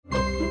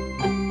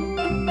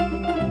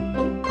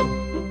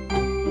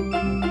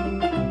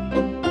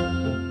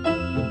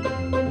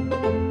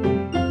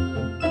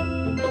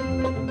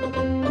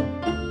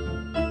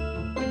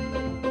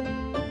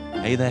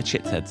Hey there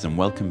Chitheads, and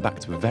welcome back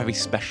to a very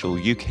special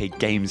UK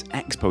Games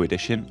Expo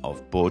edition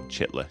of Bored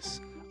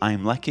Chitless.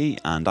 I'm Lecky,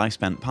 and I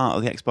spent part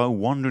of the expo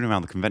wandering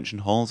around the convention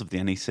halls of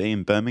the NEC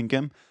in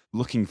Birmingham,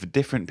 looking for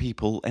different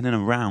people in and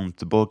around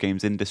the board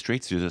games industry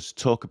to just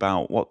talk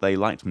about what they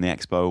liked from the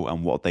expo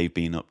and what they've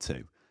been up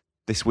to.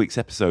 This week's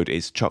episode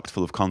is chock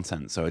full of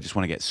content, so I just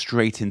want to get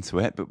straight into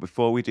it, but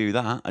before we do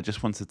that, I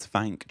just wanted to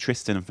thank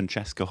Tristan and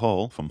Francesca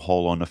Hall from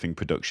Hall or Nothing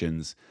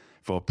Productions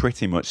for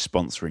pretty much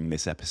sponsoring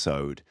this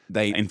episode.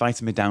 They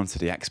invited me down to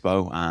the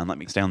expo and let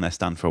me stay on their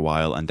stand for a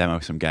while and demo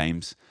some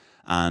games.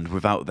 And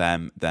without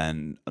them,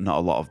 then not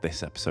a lot of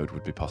this episode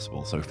would be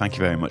possible. So thank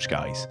you very much,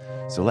 guys.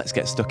 So let's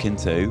get stuck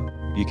into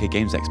UK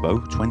Games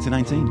Expo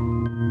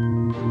 2019.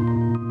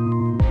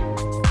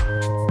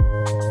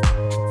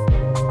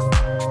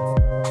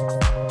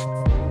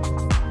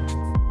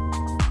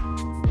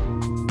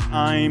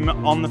 I'm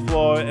on the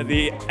floor at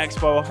the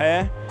expo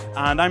here,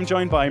 and I'm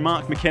joined by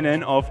Mark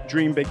McKinnon of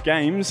Dream Big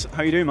Games.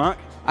 How are you doing, Mark?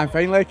 I'm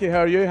fine, Lecky. How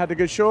are you? Had a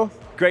good show?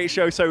 Great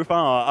show so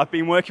far. I've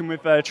been working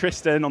with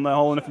Tristan on the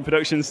Hall or Nothing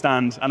production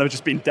stand, and I've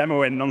just been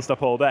demoing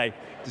non-stop all day.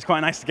 It's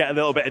quite nice to get a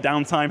little bit of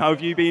downtime. How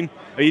have you been?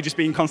 Are you just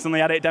been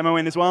constantly at it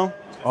demoing as well?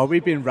 Oh,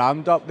 we've been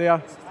rammed up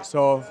there.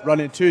 So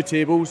running 2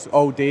 tables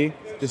all day,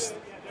 just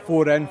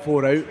 4 in,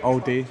 4 out all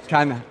day.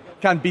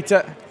 Can't beat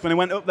it. When I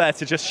went up there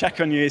to just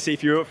check on you to see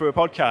if you were up for a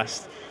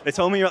podcast, they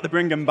told me you were at the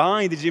Bring and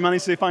Buy. Did you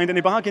manage to find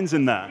any bargains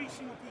in there?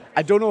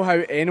 I don't know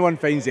how anyone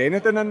finds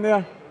anything in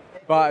there,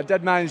 but I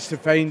did manage to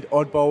find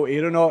Oddball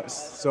Aeronauts,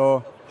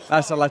 so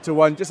that's a little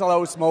one, just a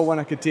little small one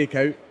I could take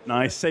out.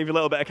 Nice, save a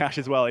little bit of cash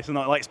as well. It's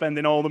not like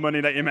spending all the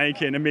money that you're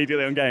making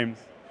immediately on games.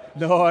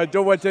 No, I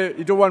don't want to.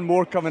 You don't want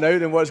more coming out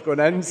than what's going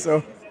in,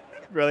 so.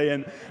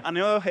 Brilliant. And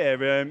you're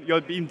here,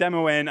 you've been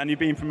demoing and you've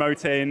been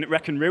promoting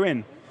Wreck and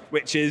Ruin,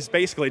 which is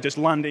basically just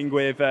landing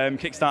with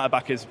Kickstarter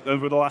backers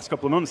over the last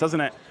couple of months,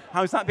 hasn't it?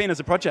 How's that been as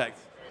a project?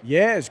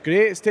 Yeah, it's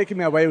great. It's taken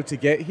me a while to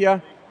get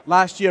here.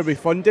 Last year we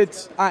funded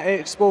at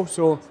Expo,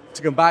 so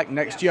to come back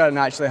next year and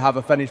actually have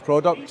a finished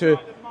product to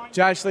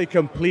actually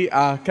complete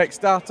a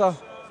Kickstarter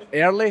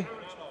early,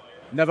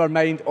 never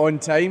mind on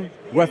time,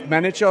 with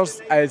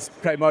miniatures is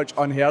pretty much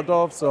unheard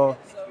of, so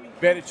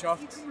very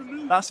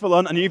chuffed. That's full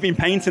on, and you've been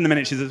painting the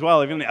miniatures as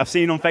well, haven't you? I've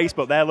seen on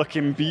Facebook, they're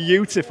looking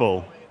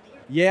beautiful.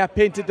 Yeah, I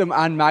painted them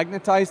and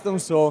magnetised them,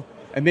 so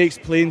it makes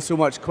playing so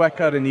much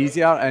quicker and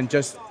easier and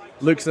just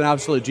looks an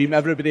absolute dream.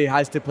 Everybody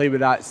has to play with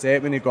that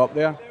set when they go up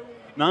there.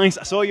 Nice.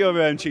 I saw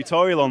your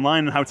tutorial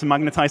online on how to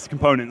magnetise the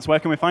components. Where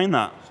can we find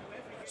that?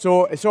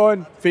 So it's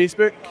on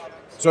Facebook,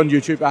 it's on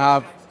YouTube.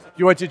 If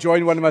you want to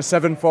join one of my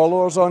 7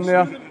 followers on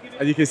there,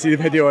 and you can see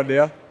the video on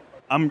there.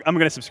 I'm going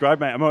to subscribe,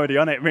 mate. I'm already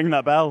on it. Ring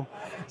that bell.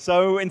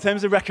 So in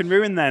terms of Wreck and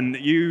Ruin then,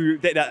 you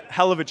did a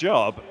hell of a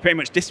job pretty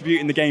much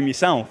distributing the game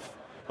yourself.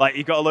 Like,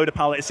 you got a load of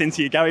pallets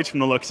into your garage from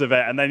the looks of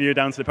it, and then you're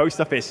down to the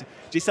post office. Do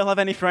you still have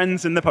any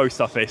friends in the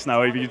post office now,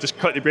 or have you just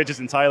cut the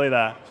bridges entirely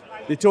there?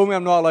 They told me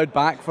I'm not allowed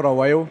back for a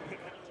while.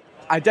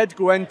 I did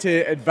go in to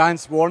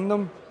advance warn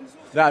them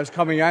that I was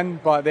coming in,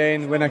 but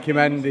then when I came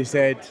in, they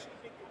said,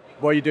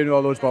 what are you doing with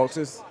all those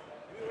boxes?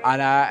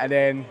 And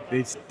then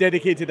they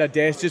dedicated a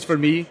desk just for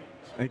me.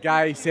 And the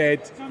guy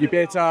said, you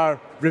better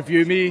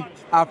review me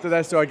after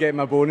this so I get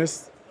my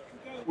bonus.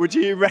 Would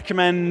you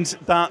recommend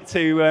that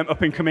to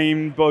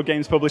up-and-coming board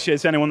games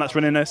publishers, anyone that's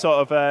running a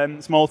sort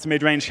of small to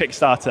mid-range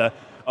Kickstarter?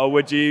 Or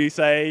would you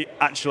say,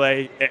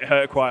 actually, it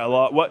hurt quite a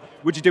lot?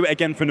 Would you do it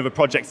again for another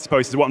project, I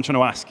suppose, is what I'm trying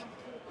to ask?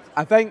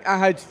 I think I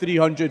had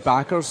 300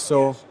 backers,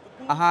 so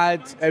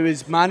it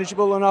was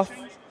manageable enough.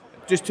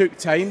 Just took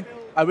time.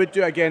 I would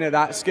do it again at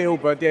that scale,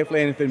 but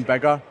definitely anything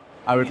bigger,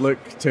 I would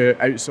look to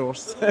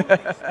outsource.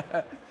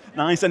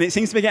 Nice, and it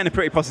seems to be getting a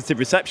pretty positive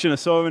reception. I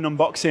saw an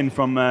unboxing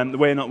from the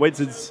We're Not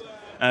Wizards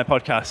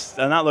podcast,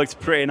 and that looked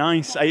pretty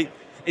nice.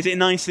 Is it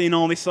nice seeing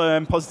all this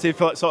positive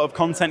sort of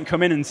content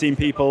come in and seeing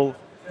people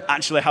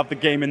actually have the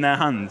game in their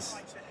hands?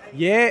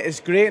 Yeah, it's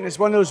great, and it's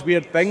one of those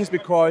weird things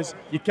because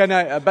you're kind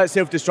of a bit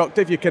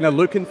self-destructive. You're kind of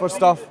looking for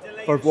stuff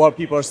for what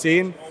people are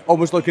saying,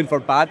 almost looking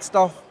for bad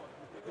stuff,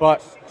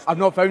 but I've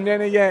not found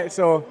any yet,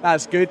 so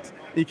that's good.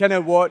 You kind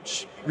of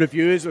watch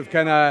reviews with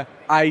kind of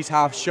eyes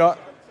half shut,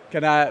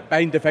 kind of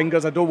behind the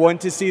fingers, I don't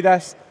want to see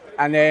this.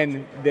 And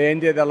then the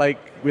end of it, they're like,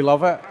 we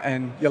love it.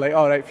 And you're like,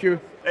 all right,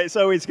 phew. It's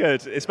always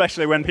good,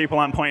 especially when people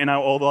aren't pointing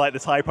out all the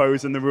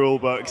typos in the rule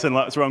books and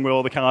what's wrong with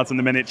all the cards and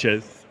the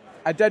miniatures.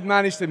 I did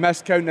manage to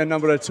miscount the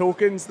number of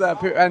tokens that I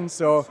put in.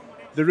 So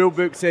the rule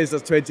book says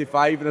there's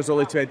 25 and there's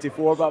only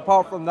 24. But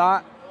apart from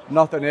that,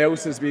 nothing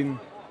else has been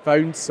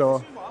found. So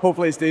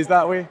hopefully it stays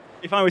that way.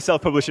 If I was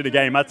self-publishing a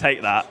game, I'd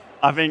take that.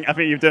 I think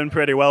you've done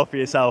pretty well for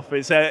yourself.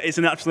 It's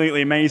an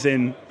absolutely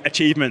amazing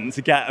achievement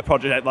to get a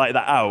project like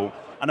that out.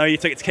 I know you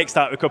took it to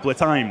Kickstarter a couple of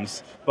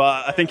times,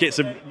 but I think it's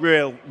a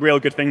real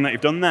good thing that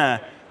you've done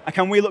there.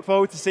 Can we look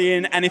forward to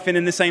seeing anything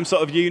in the same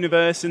sort of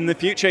universe in the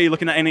future? Are you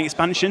looking at any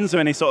expansions or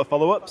any sort of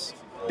follow-ups?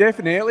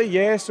 Definitely,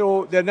 yeah.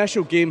 So the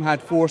initial game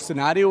had 4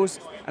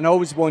 scenarios, and I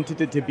always wanted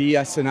it to be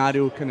a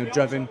scenario kind of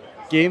driven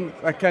game,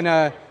 a kind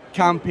of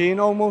campaign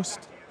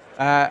almost.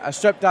 I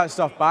stripped that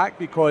stuff back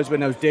because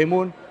when I was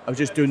demoing, I was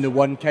just doing the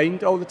one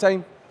kind all the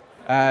time.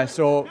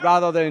 So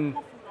rather than,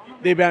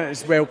 they weren't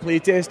as well play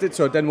tested,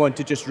 so I didn't want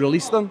to just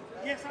release them.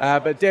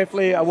 But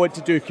definitely I want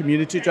to do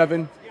community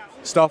driven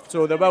stuff.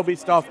 So there will be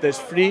stuff that's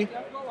free,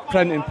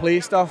 print and play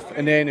stuff,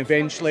 and then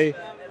eventually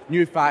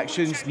new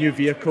factions, new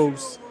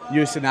vehicles,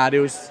 new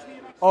scenarios.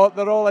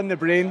 They're all in the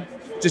brain.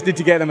 Just need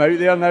to get them out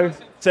there now.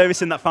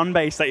 Servicing that fan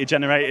base that you're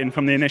generating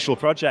from the initial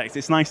project,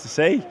 it's nice to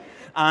see.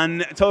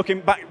 And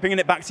bringing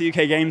it back to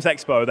UK Games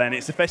Expo then,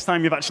 it's the first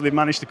time you've actually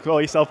managed to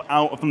call yourself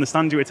out from the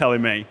stand, you were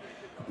telling me.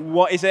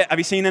 What is it? Have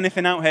you seen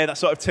anything out here that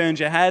sort of turns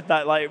your head,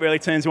 that like really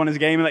turns you on as a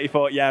gamer, that you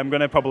thought, yeah, I'm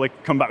going to probably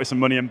come back with some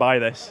money and buy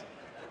this?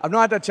 I've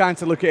not had a chance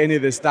to look at any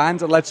of the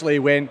stands. I literally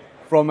went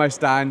from my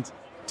stand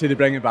to the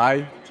Bring It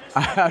By.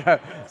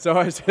 so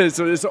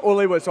it's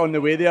only what's on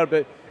the way there,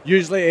 but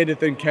usually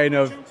anything kind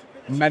of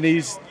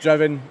minis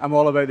driven, I'm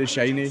all about the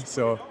shiny.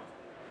 So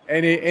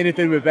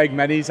anything with big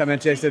minis I'm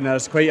interested in.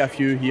 There's quite a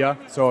few here.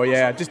 So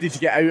yeah, I just need to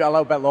get out a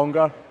little bit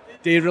longer.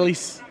 Day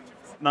release.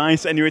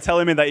 Nice. And you were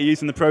telling me that you're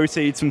using the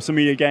proceeds from some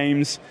of your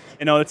games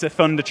in order to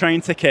fund a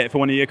train ticket for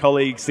one of your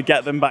colleagues to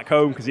get them back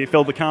home because you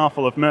filled the car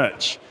full of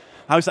merch.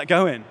 How's that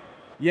going?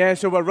 Yeah,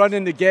 so we're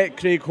running the Get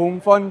Craig Home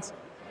Fund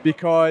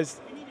because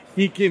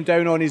he came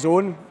down on his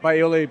own, but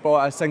he only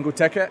bought a single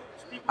ticket,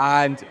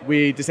 and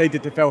we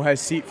decided to fill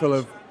his seat full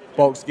of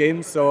boxed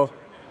games. So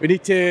we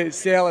need to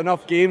sell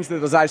enough games that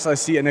there's actually a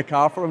seat in the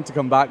car for him to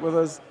come back with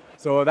us.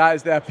 So that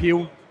is the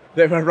appeal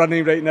that we're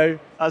running right now.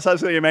 That's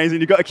absolutely amazing.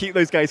 You've got to keep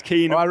those guys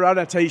keen. Well, I run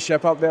a tight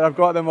ship up there. I've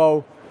got them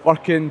all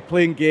working,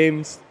 playing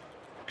games,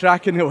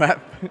 cracking the whip.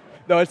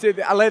 No,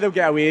 I let them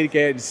get away and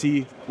get and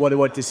see what they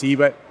want to see,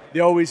 but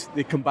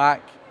they come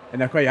back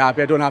and they're quite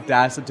happy. I don't have to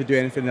ask them to do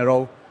anything. They're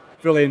all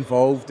fully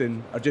involved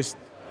and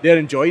they're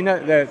enjoying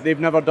it. They've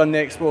never done the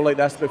expo like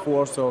this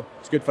before, so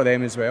it's good for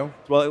them as well.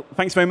 Well,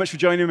 thanks very much for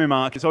joining me,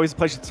 Mark. It's always a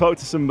pleasure to talk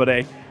to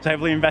somebody who's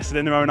heavily invested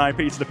in their own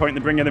IP to the point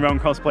they're bringing their own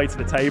cosplay to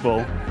the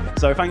table.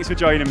 So thanks for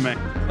joining me.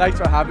 Thanks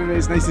for having me.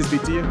 It's nice to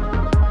speak to you.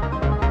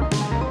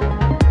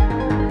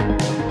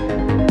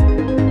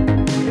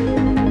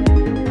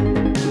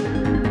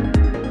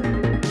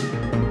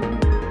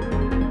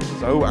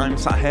 So I'm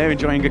sat here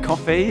enjoying a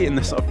coffee in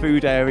the sort of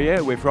food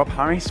area with Rob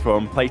Harris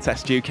from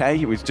Playtest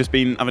UK. We've just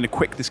been having a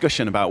quick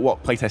discussion about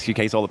what Playtest UK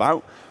is all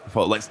about. I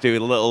thought let's do a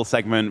little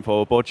segment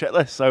for Board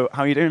Chitless. So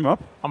how are you doing, Rob?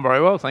 I'm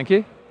very well, thank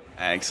you.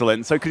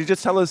 Excellent. So could you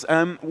just tell us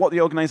what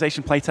the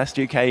organisation Playtest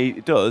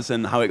UK does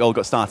and how it all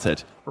got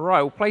started?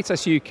 Right, well,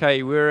 Playtest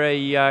UK, we're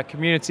a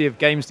community of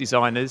games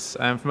designers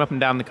from up and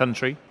down the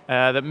country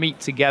that meet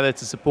together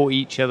to support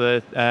each other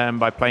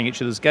by playing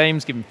each other's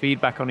games, giving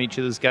feedback on each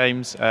other's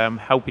games,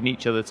 helping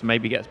each other to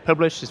maybe get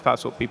published if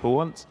that's what people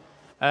want.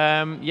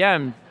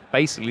 And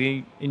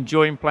basically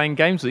enjoying playing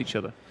games with each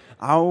other.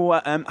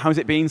 How's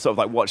it been sort of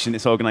like watching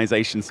this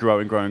organisation grow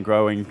and grow and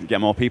grow and get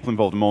more people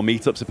involved and more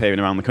meetups appearing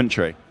around the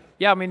country?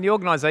 Yeah, I mean, the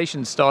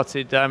organisation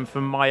started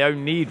from my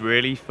own need,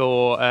 really,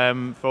 for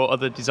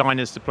other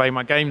designers to play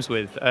my games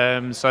with.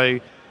 So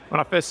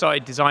when I first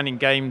started designing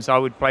games, I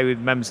would play with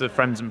members of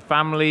friends and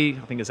family,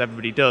 I think as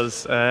everybody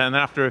does. And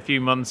then after a few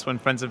months, when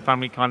friends and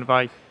family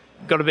I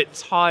got a bit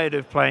tired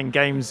of playing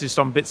games just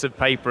on bits of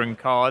paper and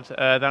card,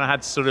 then I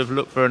had to sort of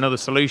look for another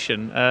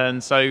solution.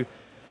 And so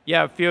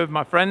yeah, a few of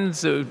my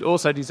friends who were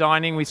also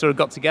designing, we sort of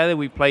got together,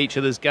 we play each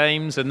other's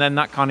games, and then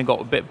that kind of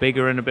got a bit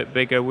bigger and a bit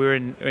bigger. We were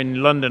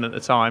in London at the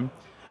time.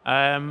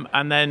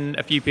 And then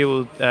a few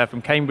people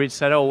from Cambridge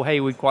said, oh, hey,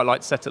 we'd quite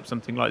like to set up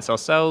something like this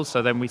ourselves.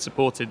 So then we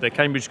supported the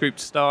Cambridge group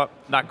to start.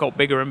 That got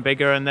bigger and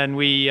bigger, and then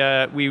we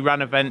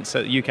ran events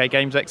at UK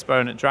Games Expo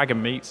and at Dragon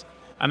Meet.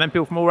 And then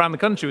people from all around the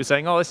country were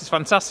saying, oh, this is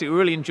fantastic. We're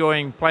really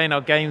enjoying playing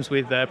our games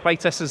with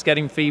playtesters,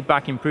 getting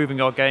feedback,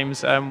 improving our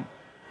games.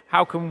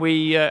 How can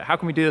we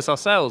do this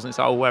ourselves? And it's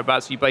like, oh,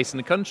 whereabouts are you based in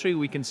the country?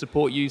 We can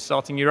support you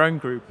starting your own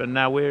group. And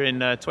now we're in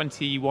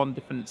 21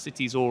 different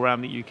cities all around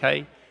the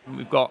UK. And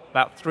we've got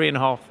about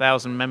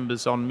 3,500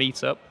 members on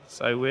Meetup.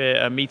 So we're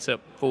a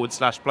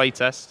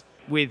Meetup/Playtest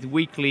with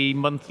weekly,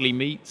 monthly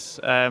meets.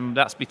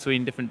 That's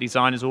between different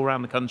designers all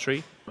around the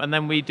country. And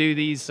then we do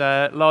these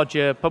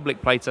larger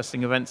public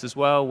playtesting events as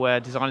well, where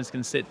designers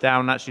can sit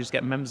down and actually just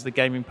get members of the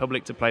gaming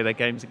public to play their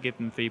games and give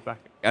them feedback.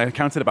 I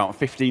counted about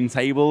 15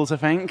 tables, I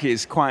think.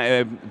 It's quite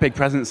a big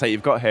presence that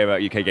you've got here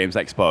at UK Games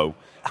Expo.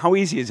 How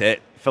easy is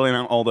it filling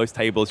out all those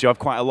tables? Do you have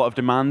quite a lot of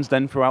demands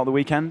then throughout the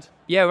weekend?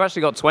 Yeah, we've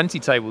actually got 20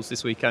 tables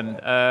this weekend.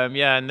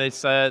 And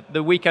it's,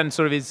 the weekend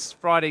sort of is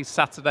Friday,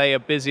 Saturday are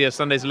busier,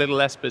 Sunday's a little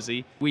less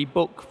busy. We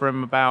book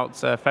from about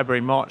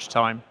February, March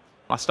time.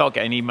 I start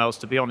getting emails,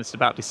 to be honest,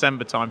 about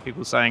December time,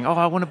 people saying, oh,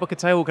 I want to book a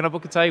table, can I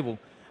book a table?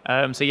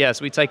 So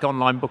we take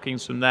online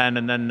bookings from then,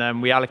 and then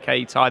we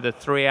allocate either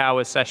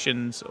 3-hour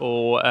sessions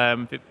or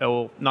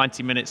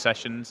 90-minute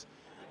sessions,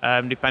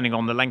 depending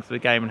on the length of the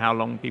game and how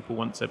long people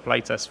want to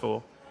playtest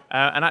for.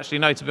 And actually,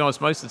 no, to be honest,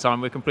 most of the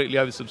time we're completely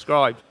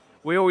oversubscribed.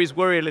 We always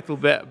worry a little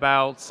bit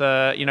about,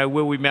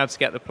 will we be able to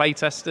get the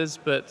playtesters?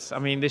 But, I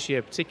mean, this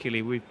year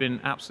particularly, we've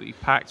been absolutely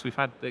packed. We've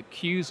had the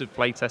queues of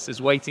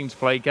playtesters waiting to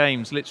play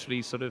games,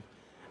 literally sort of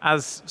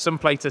as some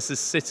playtesters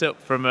sit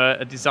up from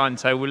a design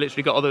table, we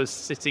literally got others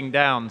sitting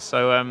down.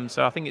 So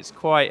I think it's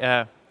quite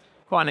an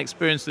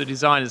experience for the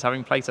designers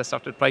having playtest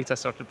after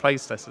playtest after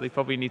playtest. So they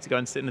probably need to go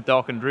and sit in a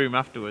darkened room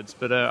afterwards.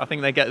 But I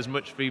think they get as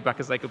much feedback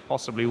as they could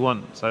possibly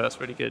want. So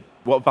that's really good.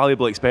 What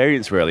valuable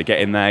experience, really,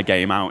 getting their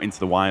game out into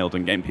the wild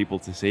and getting people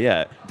to see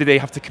it. Did they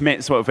have to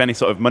commit sort of any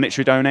sort of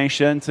monetary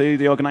donation to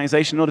the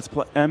organisation in order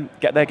to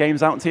get their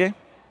games out to you?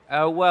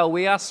 Well,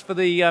 we asked for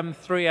the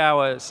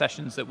 3-hour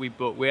sessions that we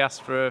booked. We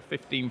asked for a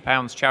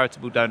 £15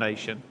 charitable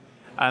donation,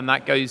 and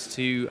that goes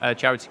to a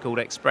charity called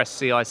Express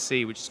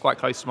CIC, which is quite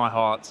close to my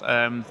heart.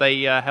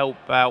 They help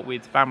out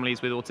with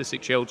families with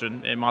autistic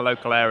children in my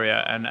local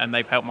area, and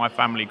they've helped my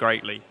family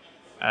greatly.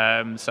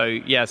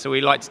 So we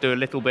like to do a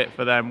little bit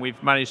for them.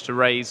 We've managed to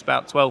raise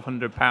about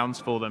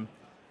 £1,200 for them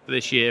for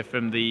this year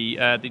from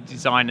the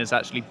designers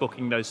actually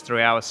booking those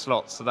 3-hour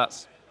slots. So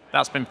that's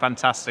been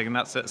fantastic, and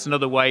that's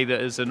another way that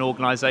as an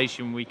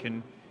organisation we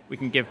can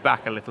give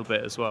back a little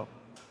bit as well.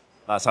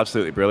 That's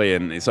absolutely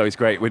brilliant. It's always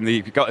great when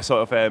you've got a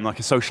sort of like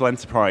a social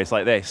enterprise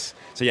like this.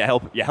 So you're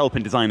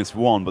helping designers for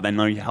one, but then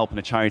now you're helping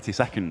a charity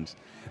second.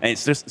 And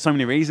it's just so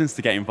many reasons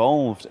to get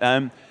involved.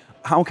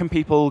 How can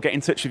people get in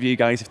touch with you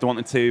guys if they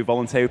wanted to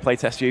volunteer with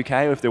Playtest UK,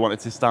 or if they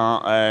wanted to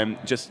start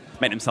just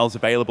make themselves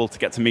available to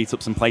get to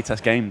meetups and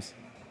playtest games?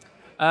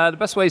 The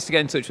best ways to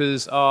get in touch with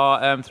us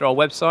are through our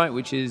website,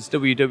 which is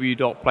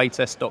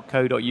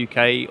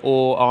www.playtest.co.uk,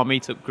 or our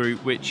meetup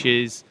group, which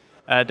is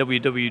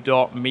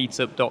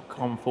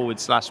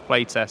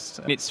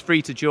www.meetup.com/playtest. It's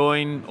free to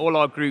join. All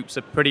our groups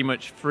are pretty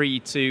much free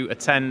to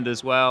attend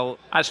as well.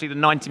 Actually, the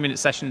 90-minute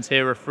sessions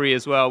here are free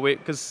as well.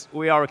 Because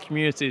we are a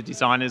community of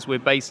designers, we're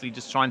basically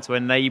just trying to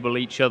enable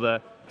each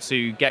other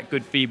to get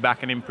good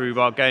feedback and improve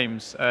our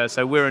games.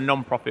 So we're a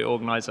non-profit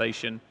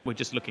organisation. We're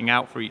just looking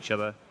out for each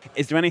other.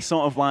 Is there any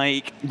sort of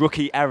like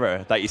rookie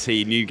error that you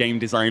see new game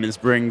designers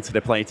bring to the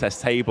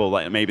playtest table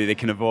that maybe they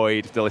can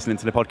avoid if they're listening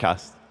to the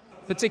podcast?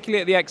 Particularly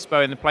at the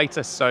Expo in the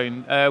playtest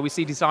zone, we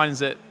see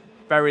designers at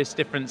various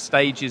different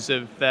stages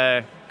of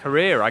their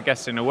career, I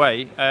guess, in a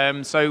way.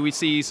 So we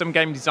see some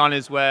game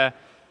designers where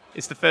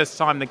it's the first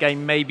time the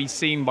game may be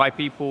seen by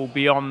people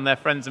beyond their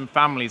friends and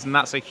families, and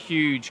that's a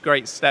huge,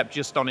 great step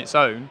just on its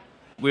own.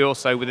 We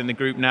also, within the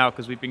group now,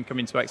 because we've been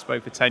coming to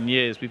Expo for 10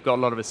 years, we've got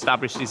a lot of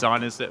established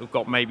designers that have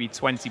got maybe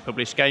 20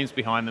 published games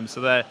behind them,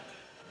 so their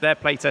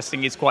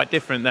playtesting is quite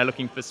different. They're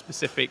looking for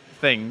specific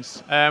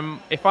things.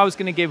 If I was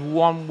going to give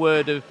one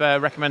word of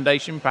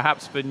recommendation,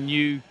 perhaps for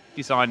new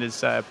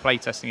designers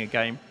playtesting a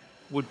game,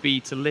 would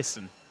be to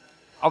listen.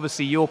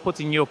 Obviously, you're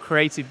putting your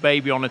creative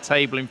baby on a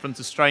table in front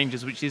of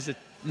strangers, which is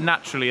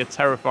naturally a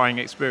terrifying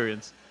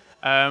experience.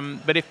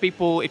 But if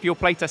your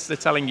playtesters are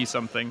telling you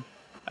something,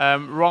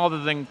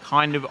 rather than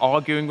kind of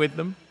arguing with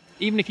them,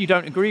 even if you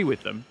don't agree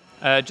with them,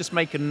 just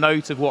make a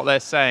note of what they're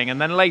saying, and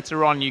then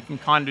later on you can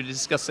kind of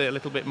discuss it a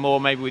little bit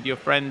more, maybe with your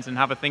friends, and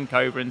have a think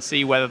over and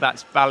see whether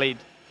that's valid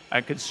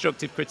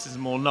constructive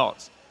criticism or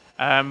not.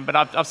 But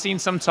I've seen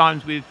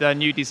sometimes with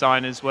new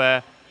designers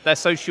where they're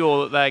so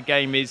sure that their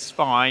game is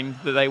fine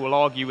that they will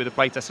argue with the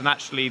playtest, and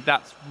actually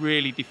that's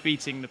really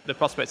defeating the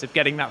prospects of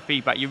getting that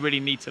feedback. You really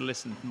need to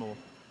listen more.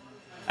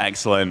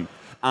 Excellent.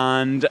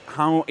 And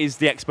how is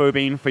the expo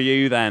been for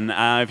you then?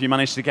 Have you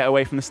managed to get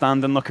away from the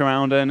stand and look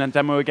around and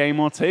demo a game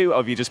or two, or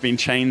have you just been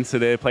chained to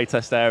the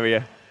playtest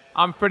area?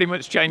 I'm pretty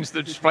much chained to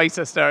the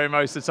playtest area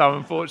most of the time,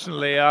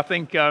 unfortunately. I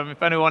think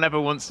if anyone ever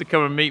wants to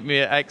come and meet me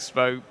at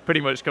Expo, pretty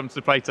much come to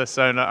the playtest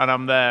zone and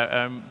I'm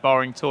there,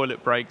 barring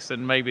toilet breaks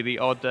and maybe the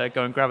odd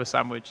go and grab a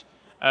sandwich.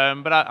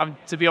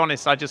 But to be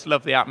honest, I just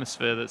love the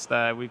atmosphere that's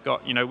there. We've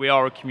got, we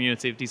are a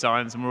community of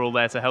designers and we're all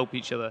there to help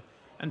each other.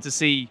 And to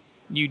see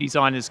new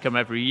designers come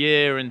every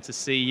year and to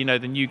see,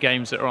 the new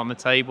games that are on the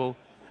table.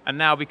 And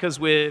now because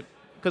we've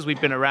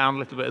been around a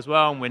little bit as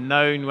well and we're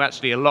known,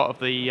 a lot of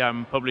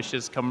the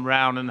publishers come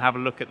around and have a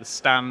look at the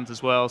stand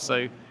as well.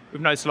 So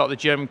we've noticed a lot of the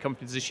German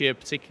companies this year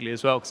particularly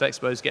as well, because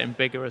Expo is getting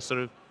bigger, are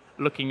sort of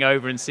looking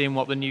over and seeing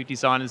what the new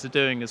designers are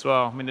doing as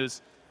well. I mean, I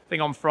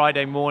think on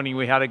Friday morning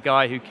we had a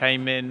guy who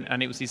came in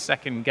and it was his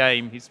second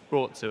game he's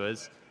brought to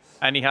us.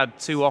 And he had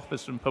 2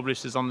 offers from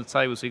publishers on the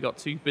table, so he got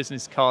 2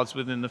 business cards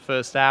within the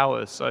first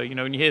hour. So,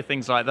 when you hear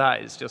things like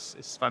that,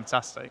 it's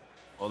fantastic.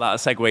 Well, that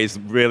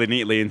segues really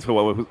neatly into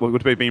what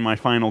would have been my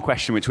final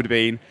question, which would have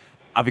been,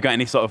 have you got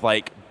any sort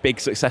of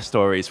big success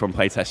stories from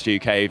Playtest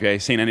UK? Have you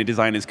seen any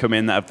designers come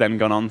in that have then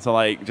gone on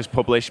to just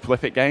publish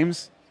prolific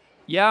games?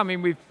 Yeah, I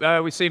mean,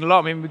 we've seen a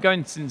lot. I mean, we're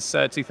going since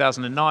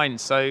 2009.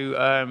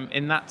 So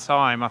in that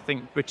time, I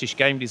think British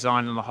game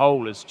design on the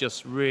whole has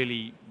just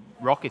really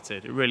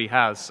rocketed. It really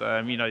has.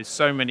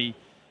 So many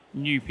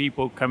new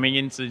people coming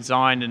into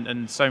design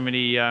and so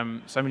many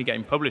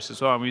getting published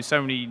as well. I mean,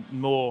 so many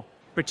more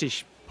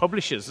British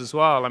publishers as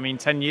well. I mean,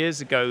 10 years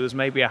ago there was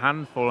maybe a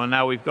handful, and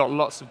now we've got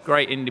lots of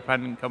great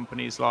independent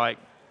companies like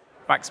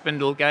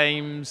Backspindle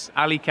Games,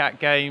 Alleycat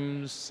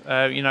Games,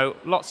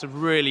 lots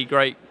of really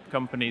great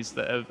companies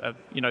that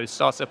have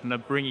started up and are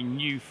bringing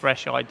new,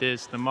 fresh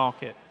ideas to the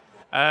market.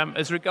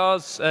 As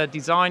regards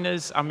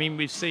designers, I mean,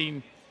 we've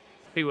seen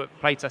people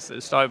at playtest at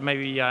the start,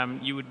 maybe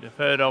you would have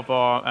heard of,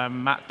 are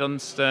Matt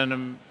Dunstan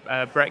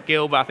and Brett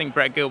Gilbert. I think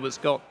Brett Gilbert's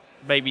got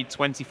maybe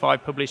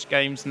 25 published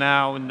games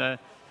now,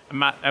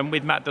 and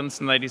with Matt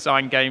Dunstan they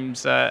design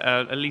games,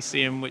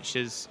 Elysium, which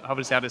has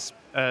obviously had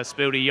a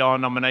Spiel des Jahres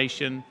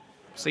nomination.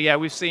 So yeah,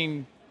 we've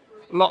seen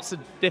lots of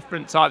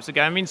different types of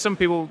games. I mean, some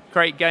people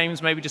create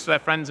games maybe just for their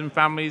friends and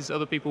families.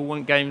 Other people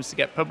want games to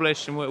get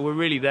published, and we're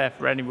really there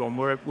for anyone.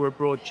 We're a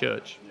broad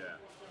church.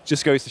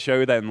 Just goes to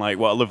show then, like,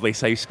 what a lovely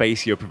safe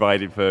space you're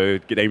providing for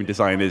game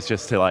designers,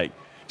 just to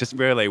just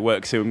really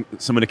work some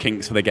of the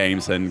kinks for the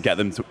games and get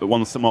them to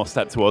one more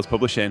step towards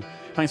publishing.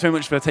 Thanks very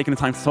much for taking the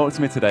time to talk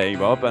to me today,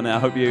 Rob, and I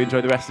hope you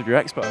enjoy the rest of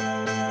your expo.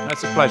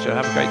 That's a pleasure.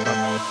 Have a great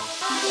time.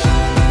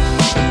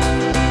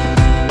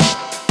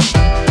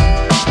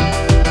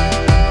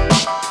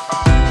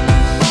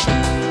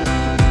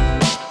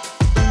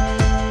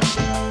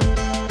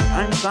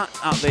 Sat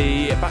at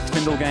the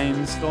Backspindle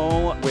Games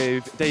stall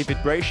with David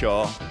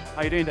Brayshaw. How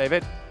are you doing,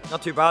 David?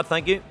 Not too bad,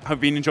 thank you. Have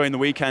you been enjoying the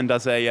weekend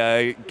as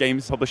a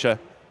games publisher?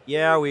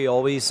 Yeah, we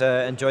always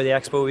enjoy the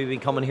expo. We've been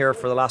coming here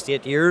for the last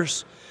 8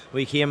 years.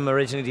 We came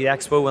originally to the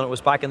expo when it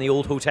was back in the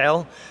old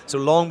hotel, so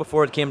long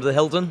before it came to the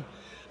Hilton.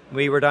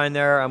 We were down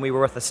there and we were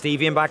with the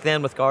Stevian back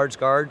then with Guards.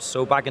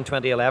 So back in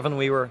 2011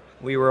 we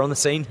were on the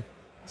scene.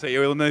 So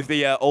you're one of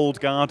the old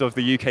guard of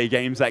the UK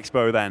Games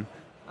Expo then?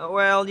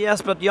 Well,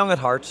 yes, but young at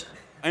heart.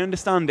 I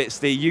understand it's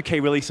the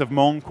UK release of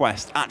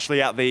Mornquest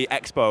actually at the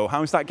Expo.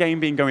 How's that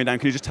game been going down?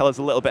 Can you just tell us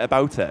a little bit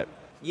about it?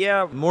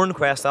 Yeah,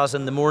 Mornquest, as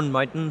in the Mourne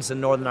Mountains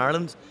in Northern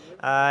Ireland.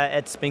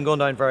 It's been going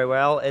down very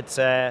well. It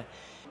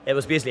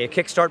was basically a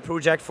Kickstart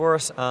project for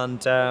us, and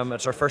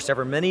it's our first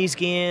ever minis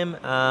game,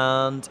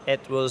 and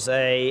it was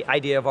an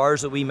idea of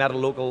ours that we met a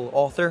local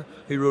author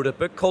who wrote a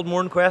book called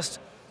Mornquest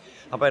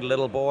about a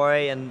little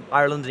boy in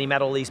Ireland, and he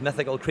met all these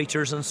mythical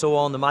creatures and so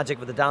on, the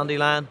magic of the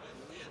dandelion,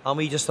 and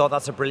we just thought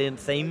that's a brilliant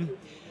theme.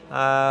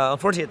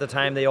 Unfortunately, at the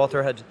time, the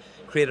author had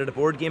created a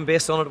board game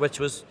based on it, which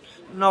was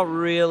not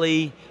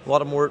really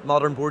what a more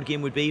modern board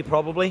game would be,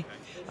 probably.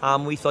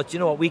 We thought, you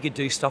know what, we could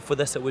do stuff with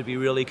this that would be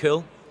really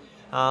cool.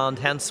 And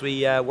hence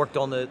we worked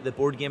on the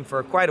board game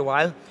for quite a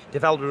while,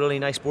 developed a really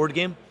nice board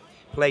game,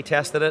 play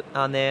tested it,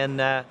 and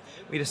then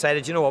we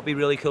decided, you know what, it'd be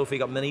really cool if we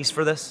got minis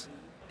for this.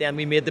 Then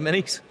we made the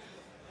minis.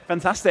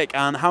 Fantastic.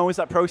 And how was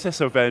that process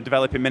of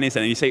developing minis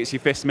then? You say it's your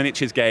first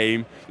miniatures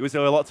game. Was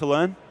there a lot to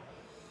learn?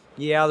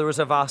 Yeah, there was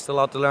a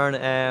lot to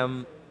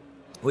learn.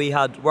 We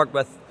had worked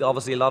with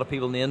obviously a lot of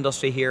people in the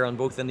industry here and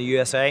both in the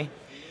USA,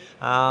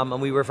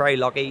 and we were very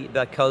lucky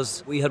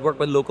because we had worked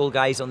with local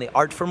guys on the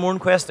art for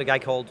Mornquest. A guy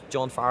called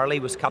John Farley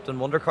was Captain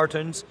Wonder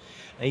cartoons,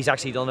 and he's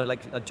actually done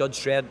a Judge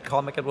Dredd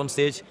comic at one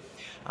stage,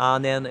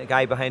 and then a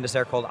guy behind us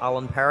there called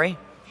Alan Perry,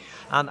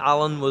 and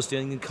Alan was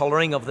doing the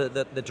colouring of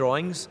the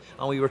drawings,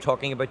 and we were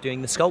talking about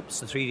doing the sculpts,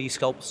 the 3D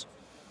sculpts,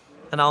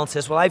 and Alan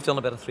says, well, I've done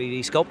a bit of 3D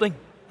sculpting.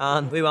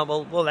 And we went,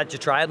 well, we'll let you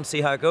try it and see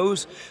how it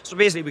goes. So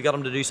basically we got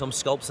him to do some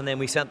sculpts, and then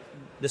we sent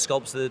the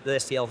sculpts, the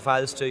STL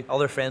files, to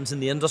other friends in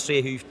the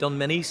industry who've done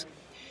minis.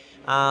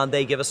 And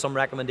they give us some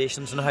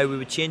recommendations on how we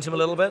would change them a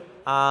little bit.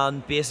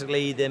 And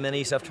basically the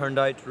minis have turned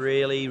out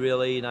really,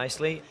 really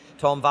nicely.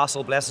 Tom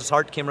Vassell, bless his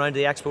heart, came around to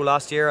the expo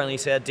last year and he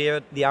said,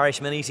 David, the Irish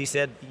minis, he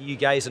said, you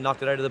guys have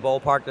knocked it out of the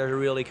ballpark. They're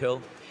really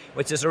cool,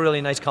 which is a really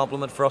nice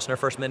compliment for us in our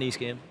first minis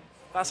game.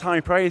 That's high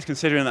praise,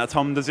 considering that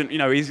Tom doesn't,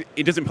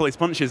 he doesn't pull his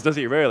punches, does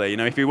he, really?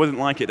 If he wouldn't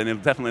like it, then he'll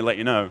definitely let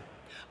you know.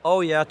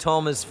 Oh yeah,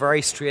 Tom is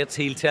very straight.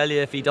 He'll tell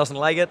you if he doesn't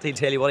like it, he'll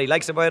tell you what he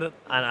likes about it.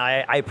 And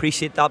I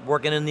appreciate that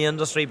working in the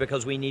industry,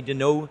 because we need to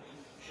know,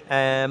 what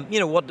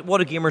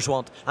do gamers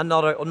want? And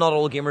not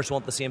all gamers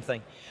want the same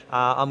thing.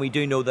 And we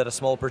do know that a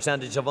small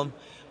percentage of them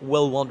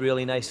will want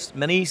really nice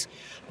minis,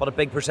 but a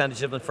big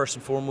percentage of them, first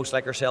and foremost,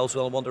 like ourselves,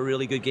 will want a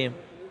really good game.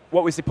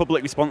 What was the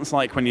public response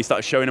like when you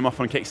started showing them off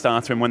on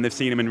Kickstarter and when they've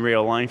seen them in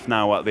real life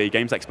now at the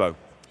Games Expo?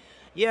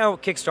 Yeah, well,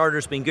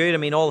 Kickstarter's been good. I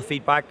mean, all the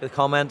feedback, the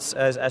comments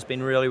has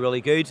been really,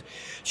 really good.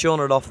 Showing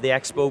it off at the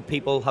expo,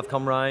 people have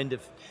come around,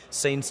 they've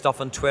seen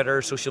stuff on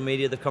Twitter, social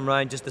media, they've come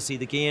around just to see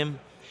the game.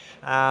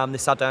 They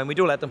sat down. We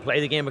don't let them play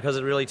the game because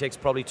it really takes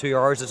probably 2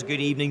 hours. It's a good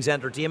evening's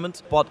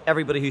entertainment. But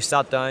everybody who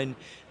sat down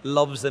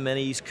loves the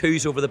minis,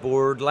 coos over the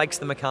board, likes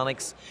the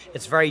mechanics.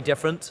 It's very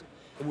different.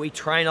 We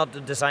try not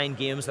to design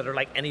games that are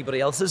like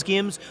anybody else's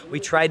games. We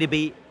try to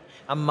be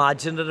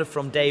imaginative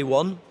from day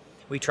one.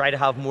 We try to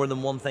have more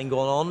than one thing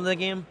going on in the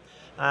game.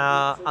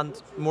 And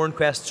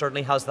Mornquest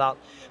certainly has that.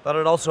 But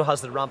it also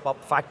has the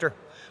ramp-up factor,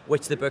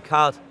 which the book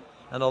had.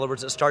 In other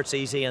words, it starts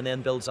easy and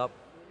then builds up.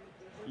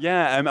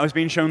 Yeah, I was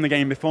being shown the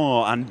game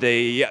before, and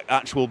the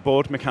actual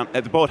board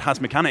the board has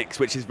mechanics,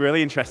 which is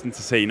really interesting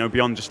to see,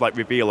 beyond just like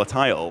reveal a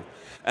tile.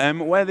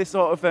 Where this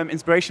sort of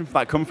inspiration for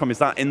that come from? Is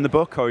that in the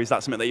book, or is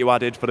that something that you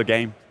added for the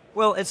game?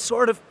 Well, it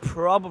sort of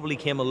probably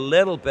came a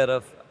little bit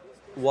of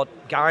what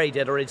Gary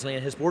did originally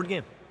in his board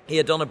game. He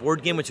had done a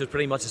board game which was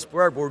pretty much a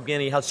square board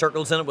game. He had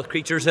circles in it with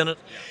creatures in it,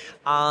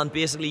 and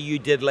basically you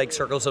did like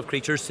circles of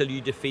creatures till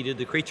you defeated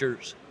the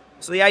creatures.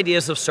 So the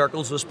ideas of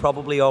circles was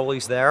probably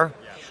always there.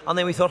 And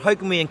then we thought, how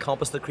can we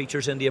encompass the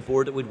creatures into a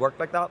board that would work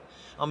like that?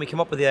 And we came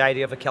up with the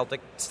idea of a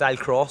Celtic-style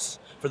cross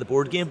for the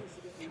board game.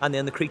 And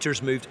then the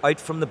creatures moved out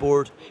from the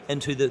board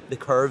into the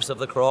curves of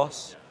the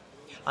cross.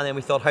 And then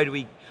we thought, how do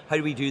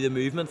we do the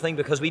movement thing?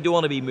 Because we don't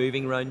want to be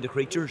moving around the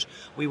creatures.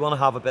 We want to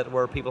have a bit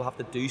where people have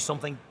to do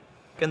something.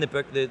 In the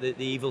book, the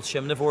evil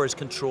Shimnivore is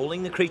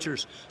controlling the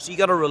creatures. So you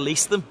got to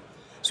release them.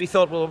 So we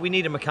thought, well, we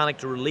need a mechanic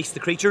to release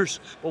the creatures,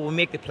 but we'll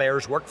make the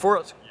players work for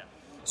it.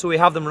 So we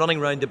have them running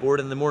around the board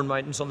in the Mourne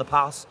Mountains on the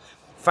pass,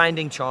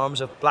 finding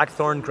charms of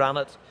blackthorn,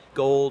 granite,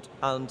 gold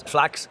and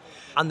flax,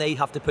 and they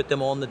have to put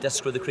them on the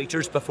disc for the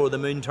creatures before the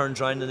moon turns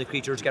around and the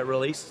creatures get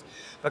released,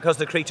 because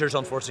the creatures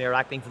unfortunately are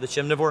acting for the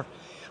Shimnivore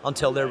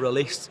until they're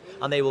released,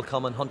 and they will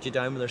come and hunt you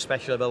down with their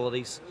special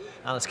abilities,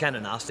 and it's kind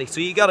of nasty.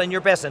 So you got to, in your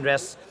best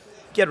interest,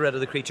 get rid of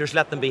the creatures,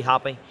 let them be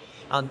happy,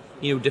 and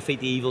defeat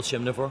the evil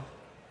Shimnivore.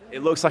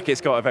 It looks like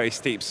it's got a very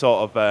steep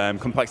sort of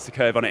complexity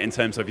curve on it, in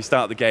terms of you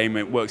start the game,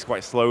 it works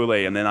quite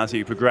slowly, and then as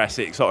you progress,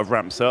 it sort of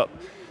ramps up.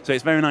 So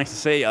it's very nice to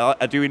see.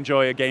 I do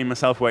enjoy a game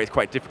myself where it's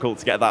quite difficult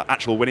to get that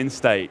actual winning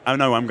state. I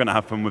know I'm going to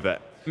have fun with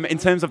it. In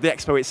terms of the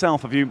expo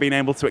itself, have you been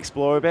able to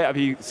explore a bit? Have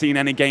you seen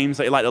any games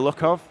that you like the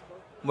look of?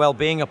 Well,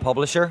 being a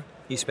publisher,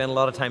 you spend a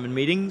lot of time in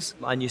meetings,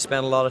 and you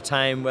spend a lot of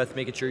time with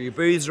making sure your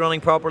booth's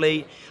running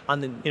properly,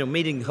 and then,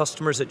 meeting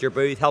customers at your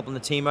booth, helping the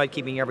team out,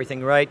 keeping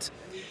everything right.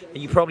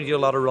 You probably do a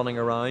lot of running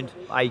around.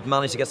 I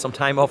managed to get some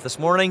time off this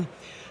morning,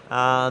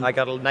 and I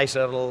got a nice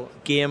little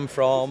game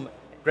from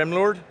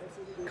Grimlord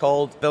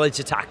called Village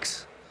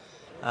Attacks.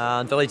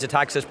 And Village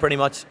Attacks is pretty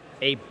much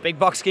a big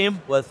box game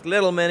with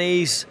little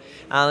minis,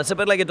 and it's a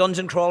bit like a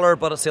dungeon crawler,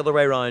 but it's the other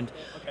way around.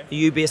 Okay.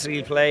 You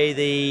basically play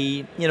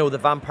the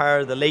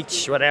vampire, the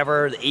leech,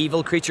 whatever, the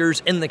evil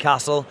creatures in the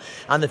castle,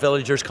 and the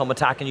villagers come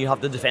attack and you have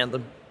to defend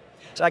them.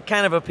 So that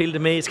kind of appealed to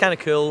me. It's kind of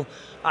cool.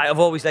 I've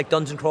always liked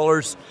dungeon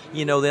crawlers,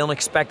 the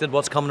unexpected,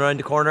 what's coming around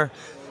the corner.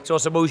 So I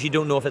suppose you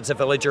don't know if it's a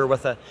villager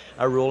with a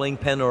rolling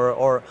pin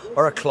or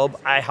a club.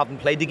 I haven't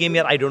played the game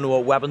yet. I don't know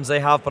what weapons they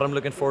have, but I'm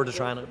looking forward to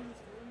trying it.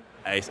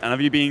 Ace. And have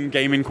you been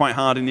gaming quite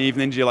hard in the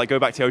evening? Do you go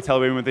back to your hotel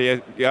room with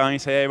the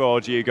guys here, or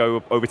do you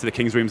go over to the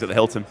King's Rooms at the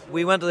Hilton?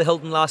 We went to the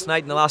Hilton last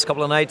night and the last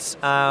couple of nights,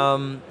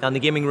 and the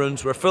gaming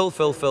rooms were full.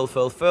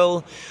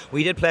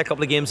 We did play a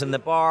couple of games in the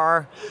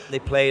bar. They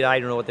played, I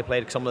don't know what they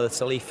played, some of the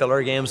silly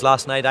filler games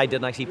last night. I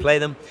didn't actually play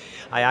them.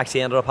 I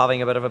actually ended up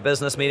having a bit of a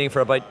business meeting for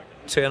about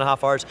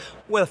 2.5 hours,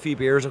 with a few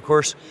beers, of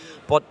course.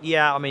 But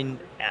yeah, I'm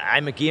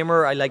a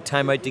gamer. I like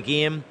time out to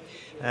game.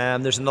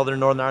 There's another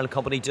Northern Ireland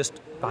company just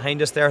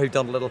behind us there who've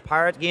done a little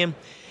pirate game.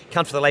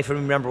 Can't for the life of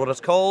me remember what it's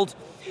called,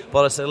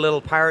 but it's a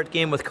little pirate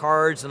game with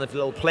cards and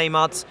little play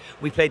mats.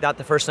 We played that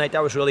the first night.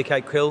 That was really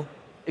quite cool.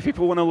 If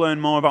people want to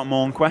learn more about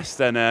Mourne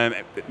Quest and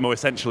more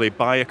essentially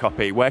buy a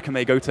copy, where can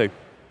they go to?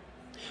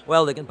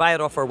 Well, they can buy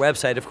it off our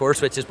website, of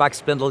course, which is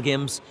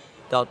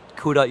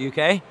backspindlegames.co.uk,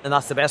 and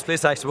that's the best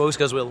place, I suppose,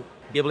 because we'll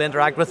be able to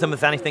interact with them.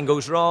 If anything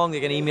goes wrong, they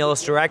can email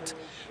us direct.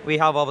 We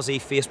have obviously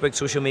Facebook,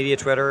 social media,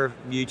 Twitter,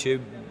 YouTube,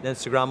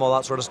 Instagram, all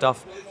that sort of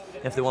stuff,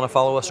 if they want to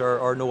follow us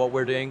or know what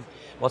we're doing,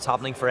 what's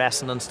happening for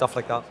Essen and stuff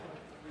like that.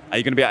 Are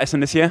you going to be at Essen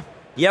this year?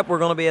 Yep, we're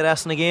going to be at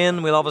Essen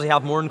again. We'll obviously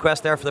have Mourne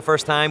Quest there for the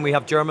first time. We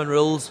have German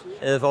rules.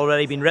 They've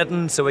already been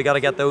written, so we got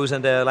to get those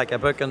into a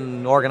book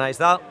and organise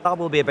that. That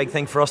will be a big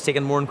thing for us,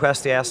 taking Mourne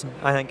Quest to Essen,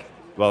 I think.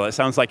 Well, it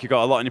sounds like you've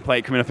got a lot on your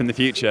plate coming up in the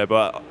future,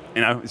 but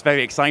it's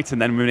very exciting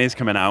then when it is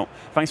coming out.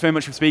 Thanks very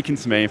much for speaking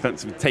to me.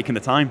 Thanks for taking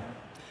the time.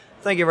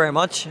 Thank you very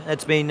much.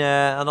 It's been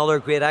another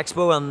great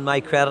expo, and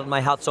my credit and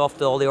my hats off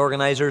to all the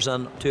organisers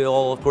and to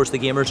all, of course, the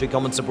gamers who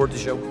come and support the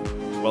show.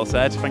 Well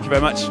said. Thank you very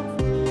much.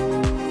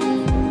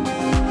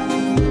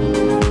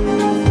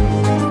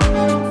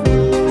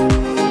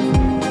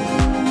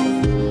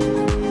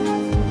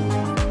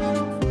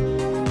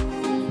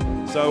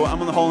 So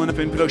I'm on the Hall &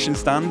 Nothing production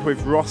stand with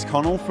Ross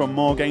Connell from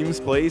More Games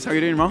Please. How are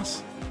you doing,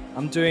 Ross?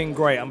 I'm doing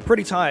great. I'm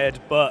pretty tired,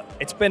 but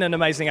it's been an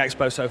amazing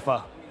expo so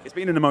far. It's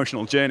been an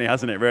emotional journey,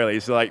 hasn't it, really?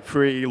 It's like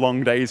 3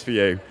 long days for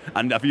you.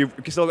 And have you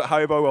still got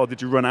Haribo, or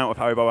did you run out of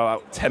Haribo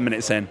about 10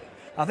 minutes in?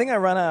 I think I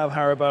ran out of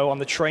Haribo on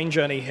the train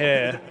journey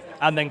here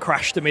and then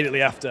crashed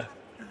immediately after.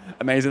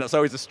 Amazing. That's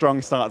always a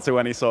strong start to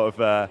any sort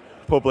of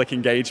public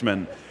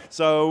engagement.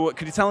 So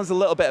could you tell us a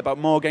little bit about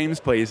More Games,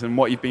 please, and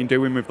what you've been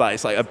doing with that?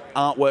 It's like an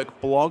artwork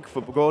blog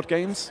for board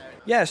games?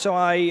 Yeah, so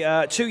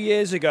I 2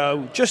 years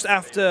ago, just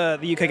after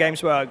the UK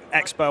Games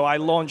Expo, I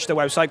launched a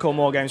website called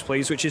More Games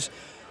Please, which is,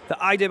 the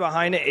idea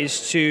behind it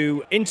is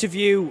to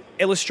interview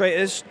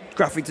illustrators,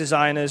 graphic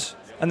designers,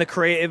 and the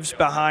creatives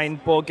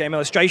behind board game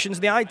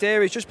illustrations. The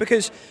idea is just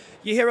because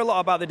you hear a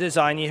lot about the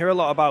design, you hear a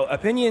lot about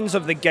opinions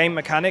of the game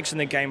mechanics and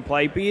the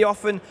gameplay, but you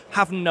often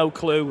have no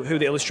clue who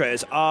the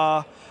illustrators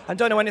are and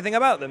don't know anything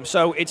about them.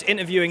 So it's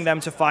interviewing them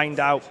to find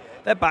out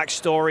their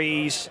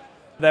backstories,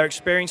 their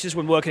experiences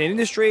when working in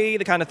industry,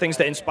 the kind of things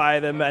that inspire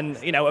them, and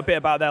a bit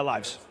about their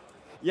lives.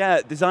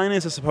 Yeah,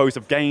 designers, I suppose,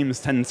 of games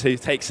tend to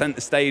take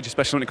centre stage,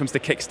 especially when it comes to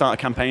Kickstarter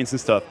campaigns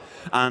and stuff.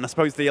 And I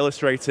suppose the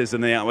illustrators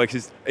and the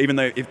artworkers, even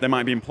though if they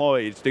might be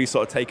employed, do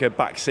sort of take a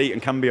back seat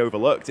and can be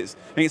overlooked. I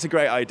think it's a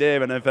great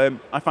idea, and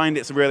I find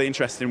it's a really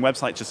interesting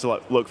website just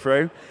to look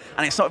through.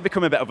 And it's sort of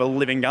become a bit of a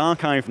living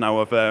archive now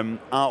of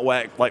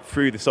artwork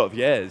through the sort of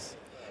years.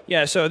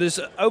 Yeah, so there's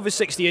over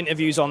 60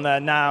 interviews on there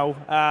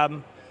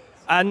now.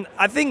 And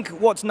I think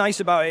what's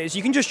nice about it is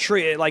you can just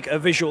treat it like a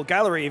visual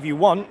gallery if you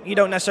want. You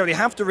don't necessarily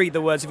have to read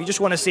the words. If you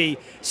just want to see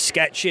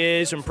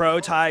sketches and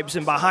prototypes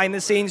and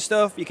behind-the-scenes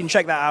stuff, you can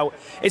check that out.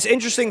 It's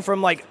interesting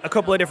from a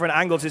couple of different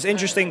angles. It's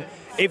interesting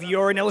if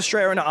you're an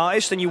illustrator and an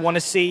artist and you want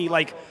to see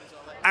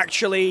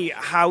actually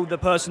how the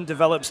person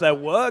develops their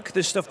work.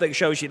 There's stuff that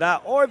shows you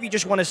that. Or if you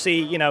just want to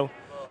see,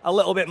 a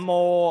little bit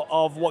more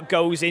of what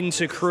goes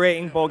into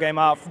creating board game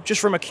art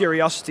just from a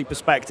curiosity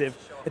perspective,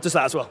 it does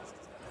that as well.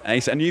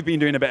 Ace, and you've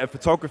been doing a bit of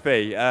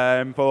photography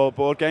for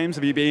board games.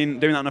 Have you been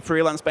doing that on a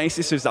freelance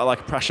basis, or is that like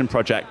a passion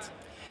project?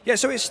 Yeah,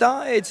 so it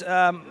started,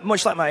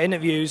 much like my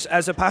interviews,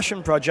 as a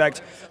passion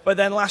project. But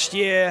then last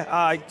year,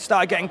 I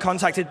started getting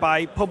contacted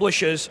by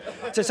publishers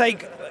to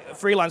take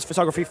freelance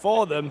photography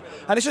for them.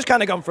 And it's just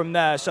kind of gone from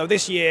there. So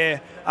this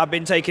year, I've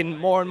been taking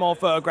more and more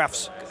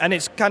photographs. And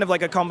it's kind of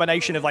like a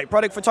combination of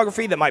product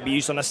photography that might be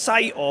used on a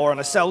site or on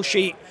a sell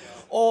sheet,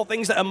 or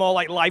things that are more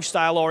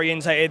lifestyle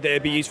orientated that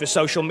would be used for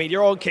social media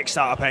or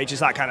Kickstarter pages,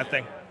 that kind of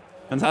thing.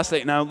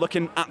 Fantastic. Now,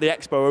 looking at the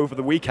expo over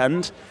the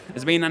weekend,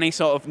 has there been any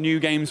sort of new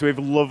games with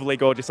lovely,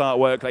 gorgeous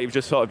artwork that you've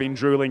just sort of been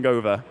drooling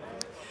over?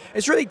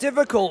 It's really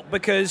difficult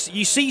because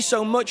you see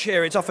so much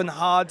here, it's often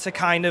hard to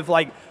kind of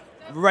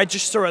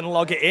register and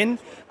log it in.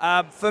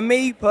 For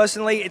me,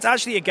 personally, it's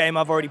actually a game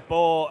I've already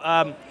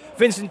bought.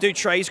 Vincent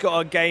Dutray's got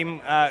a game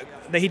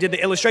that he did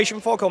the illustration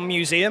for called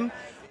Museum.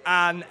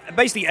 And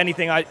basically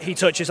anything he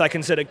touches I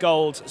consider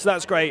gold, so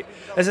that's great.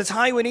 There's a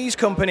Taiwanese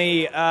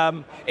company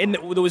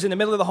that was in the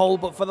middle of the hole,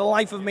 but for the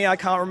life of me I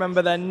can't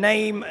remember their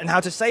name and how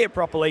to say it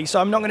properly,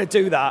 so I'm not going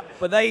to do that.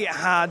 But they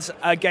had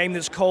a game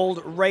that's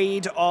called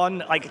Raid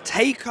on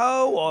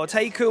Teiko or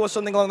Teiku or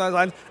something along those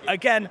lines.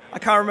 Again, I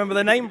can't remember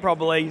the name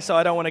properly, so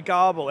I don't want to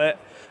garble it.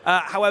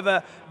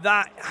 However,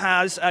 that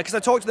has, because I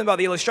talked to them about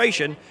the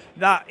illustration,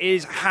 that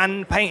is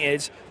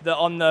hand-painted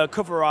on the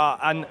cover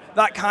art and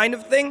that kind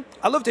of thing.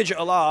 I love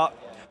digital art,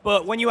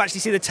 but when you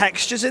actually see the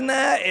textures in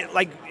there,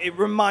 it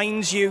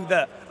reminds you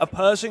that a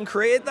person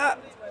created that,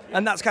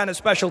 and that's kind of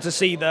special to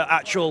see the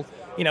actual,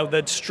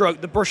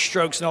 the brush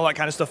strokes and all that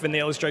kind of stuff in the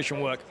illustration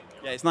work.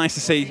 Yeah, it's nice to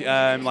see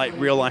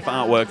real-life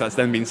artwork that's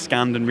then been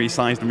scanned and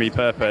resized and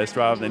repurposed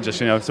rather than just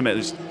something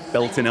that's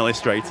built in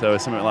Illustrator or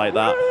something like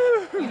that.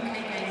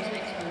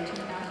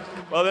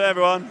 Well done,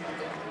 everyone.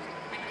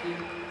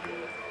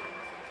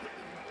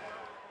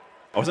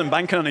 I wasn't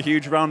banking on a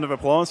huge round of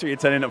applause for you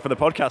turning up for the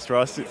podcast,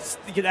 Ross.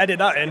 You can edit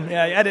that in.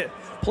 Yeah, edit.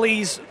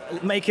 Please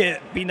make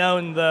it be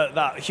known that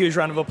that huge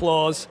round of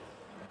applause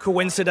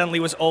coincidentally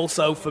was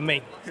also for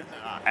me.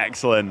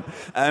 Excellent.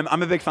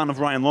 I'm a big fan of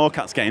Ryan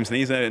Lawcat's games, and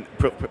he's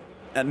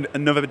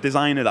another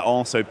designer that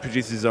also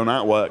produces his own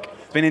artwork.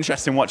 It's been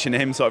interesting watching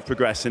him sort of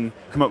progress and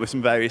come up with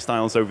some various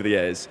styles over the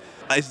years.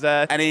 Is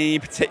there any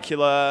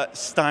particular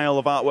style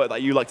of artwork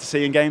that you like to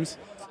see in games?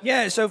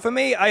 Yeah, so for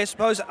me, I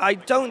suppose I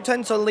don't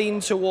tend to lean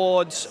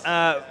towards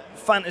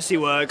fantasy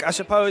work. I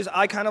suppose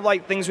I kind of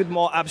like things with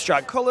more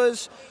abstract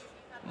colours,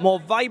 more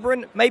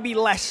vibrant, maybe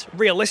less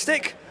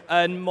realistic,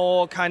 and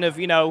more kind of,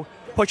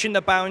 pushing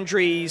the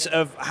boundaries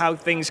of how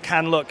things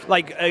can look.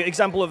 Like, an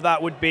example of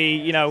that would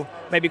be,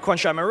 maybe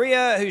Quancha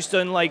Maria, who's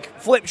done,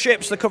 Flip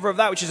Ships, the cover of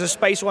that, which is a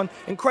space one,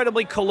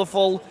 incredibly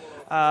colourful.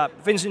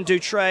 Vincent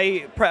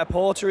Dutray,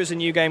 Pret-a-Porter is a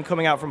new game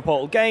coming out from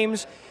Portal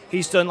Games.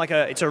 He's done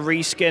it's a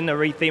reskin, a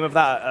retheme of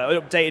that, an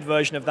updated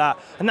version of that.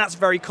 And that's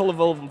very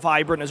colourful and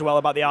vibrant as well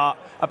about the art,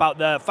 about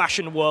the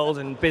fashion world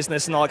and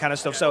business and all that kind of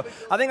stuff. So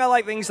I think I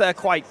like things that are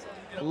quite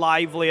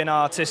lively and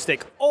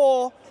artistic.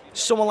 Or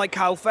someone like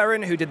Kyle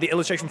Ferrin, who did the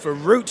illustration for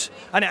Root,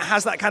 and it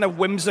has that kind of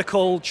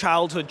whimsical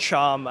childhood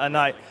charm. And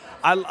I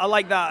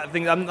like that. I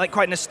think I'm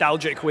quite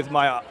nostalgic with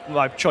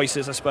my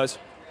choices, I suppose.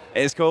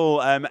 It's cool.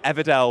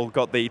 Everdell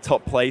got the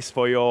top place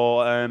for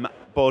your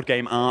board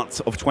game art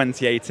of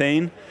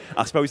 2018.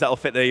 I suppose that'll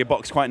fit the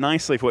box quite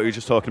nicely for what you were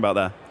just talking about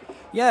there.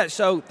 Yeah,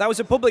 so that was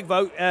a public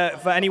vote.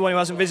 For anyone who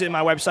hasn't visited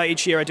my website,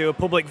 each year I do a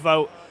public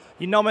vote.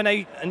 You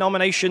nominate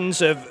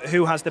nominations of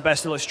who has the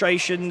best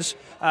illustrations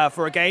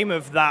for a game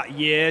of that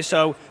year.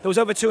 So there was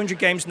over 200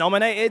 games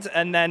nominated,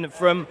 and then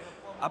from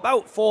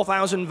about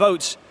 4,000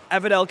 votes,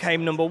 Everdell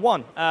came number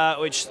one,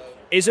 which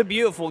is a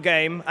beautiful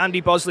game.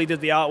 Andy Bosley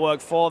did the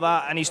artwork for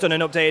that, and he's done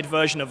an updated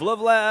version of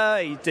Love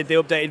Letter. He did the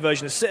updated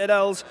version of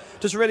Citadels.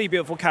 Just really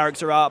beautiful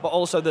character art, but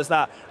also there's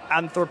that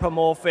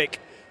anthropomorphic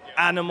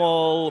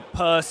animal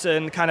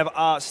person kind of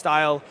art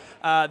style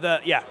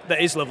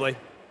that is lovely.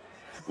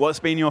 What's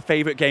been your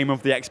favourite game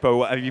of the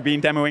expo? Have you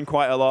been demoing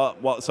quite a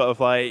lot? What sort of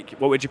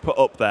what would you put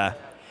up there?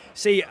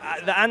 See,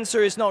 the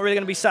answer is not really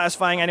going to be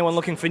satisfying anyone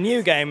looking for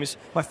new games.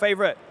 My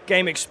favorite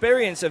game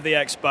experience of the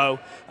Expo,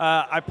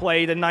 I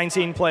played a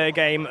 19-player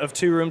game of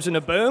Two Rooms and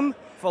a Boom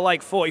for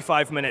like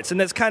 45 minutes.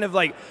 And it's kind of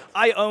like,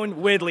 I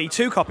own, weirdly,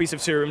 2 copies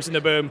of Two Rooms and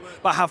a Boom,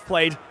 but have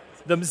played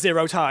them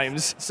 0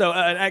 times. So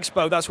at an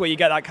Expo, that's where you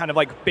get that kind of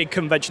like big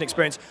convention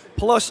experience.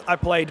 Plus, I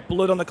played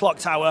Blood on the Clock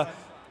Tower.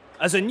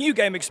 As a new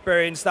game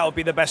experience, that would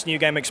be the best new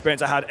game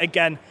experience I had.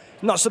 Again,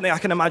 not something I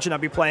can imagine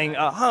I'd be playing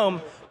at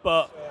home,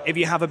 but if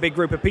you have a big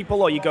group of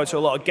people or you go to a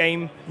lot of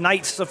game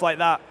nights, stuff like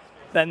that,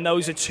 then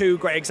those are 2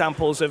 great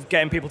examples of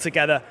getting people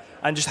together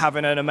and just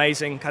having an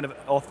amazing kind of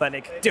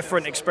authentic,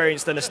 different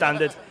experience than a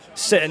standard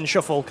sit and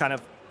shuffle kind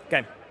of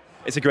game.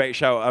 It's a great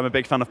show. I'm a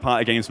big fan of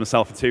party games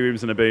myself. And Two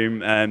Rooms and a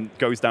Boom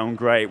goes down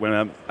great when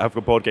I've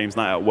got board games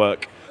night at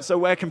work. So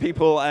where can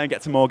people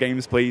get to More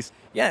Games, please?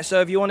 Yeah,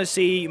 so if you want to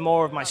see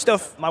more of my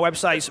stuff, my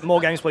website's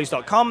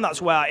moregamesplease.com.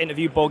 That's where I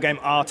interview board game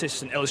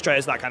artists and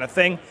illustrators, that kind of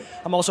thing.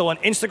 I'm also on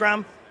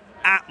Instagram,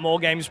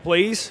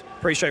 @moregamesplease,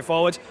 pretty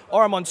straightforward.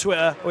 Or I'm on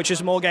Twitter, which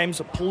is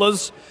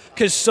moregamesplus,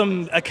 because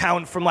some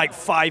account from like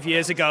 5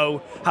 years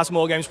ago has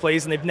More Games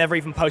Please, and they've never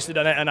even posted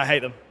on it, and I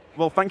hate them.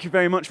 Well, thank you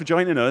very much for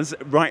joining us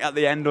right at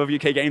the end of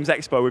UK Games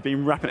Expo. We've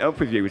been wrapping it up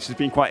with you, which has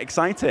been quite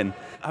exciting.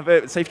 Have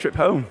a safe trip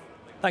home.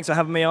 Thanks for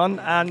having me on,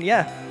 and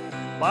yeah,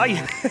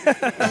 bye.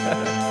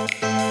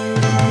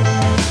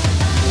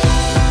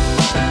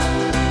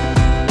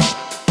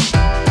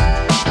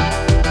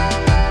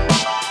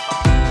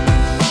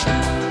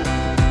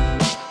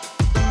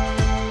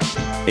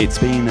 It's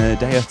been a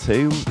day or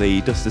 2.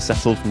 The dust has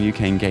settled from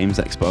UK Games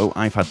Expo.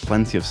 I've had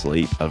plenty of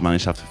sleep. I've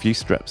managed to have a few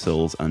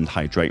Strepsils and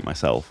hydrate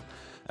myself.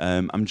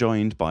 I'm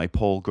joined by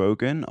Paul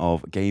Grogan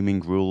of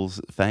Gaming Rules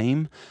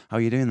fame. How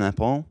are you doing there,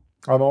 Paul?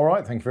 I'm all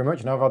right, thank you very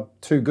much. And I've had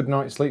 2 good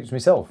night's sleeps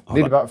myself.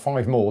 Need about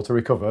 5 more to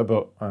recover,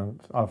 but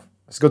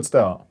it's a good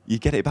start. You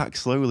get it back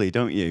slowly,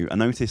 don't you? I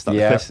noticed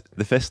that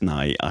the first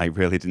night, I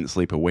really didn't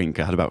sleep a wink.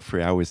 I had about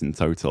 3 hours in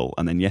total.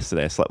 And then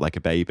yesterday, I slept like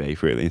a baby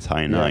through the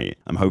entire night.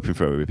 I'm hoping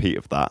for a repeat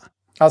of that.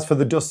 As for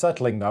the dust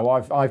settling, though,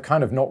 I've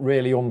kind of not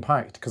really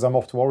unpacked because I'm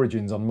off to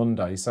Origins on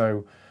Monday.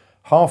 So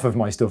half of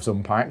my stuff's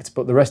unpacked,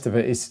 but the rest of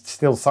it is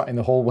still sat in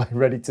the hallway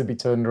ready to be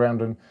turned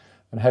around and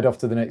head off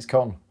to the next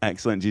con.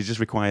 Excellent. Do you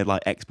just require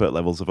like expert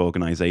levels of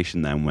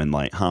organisation then when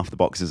like half the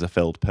boxes are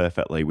filled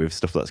perfectly with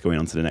stuff that's going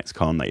on to the next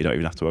con that you don't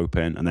even have to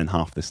open, and then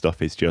half the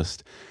stuff is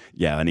just,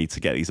 I need to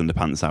get these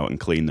underpants out and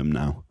clean them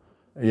now?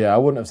 Yeah, I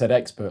wouldn't have said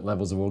expert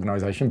levels of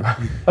organisation, but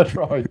I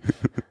tried.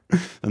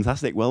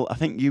 Fantastic. Well, I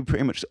think you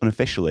pretty much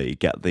unofficially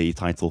get the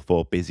title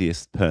for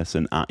busiest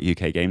person at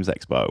UK Games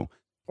Expo.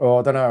 Oh,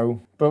 I don't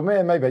know, but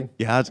maybe.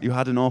 You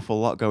had an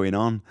awful lot going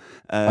on.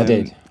 I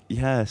did.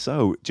 Yeah,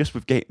 so just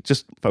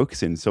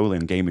focusing solely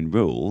on gaming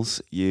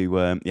rules, you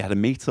had a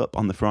meet-up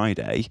on the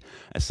Friday,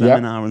 a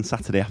seminar on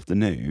Saturday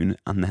afternoon,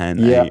 and then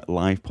a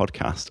live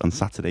podcast on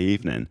Saturday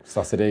evening.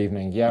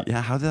 Yeah.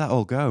 Yeah, how did that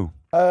all go?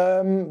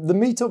 The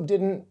meetup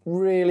didn't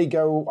really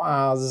go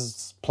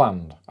as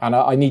planned, and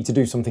I need to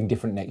do something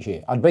different next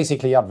year. I'd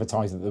basically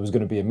advertised that there was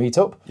going to be a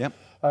meetup,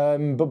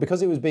 but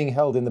because it was being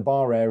held in the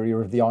bar area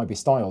of the IB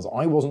Styles,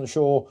 I wasn't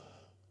sure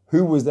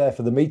who was there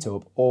for the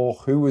meetup or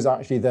who was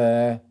actually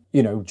there,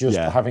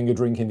 having a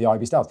drink in the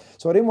IB Styles.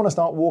 So I didn't want to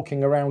start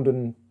walking around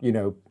and,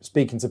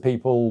 speaking to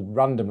people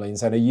randomly and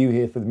saying, are you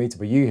here for the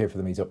meetup? Are you here for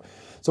the meetup?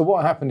 So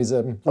what happened is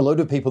a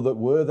load of people that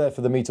were there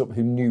for the meetup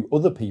who knew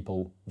other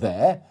people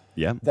there,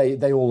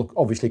 they all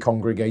obviously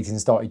congregated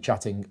and started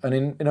chatting. And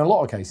in a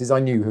lot of cases, I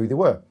knew who they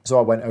were. So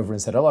I went over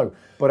and said hello.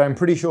 But I'm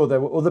pretty sure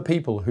there were other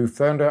people who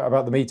found out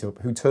about the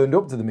meetup, who turned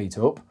up to the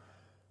meetup,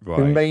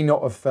 who may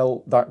not have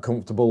felt that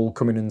comfortable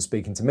coming and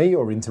speaking to me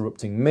or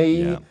interrupting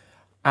me,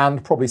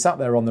 and probably sat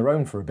there on their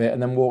own for a bit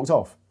and then walked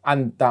off.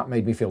 And that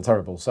made me feel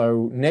terrible.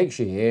 So next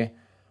year,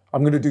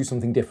 I'm going to do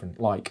something different.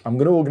 Like, I'm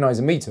going to organise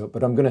a meetup,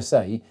 but I'm going to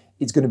say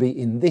it's going to be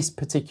in this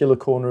particular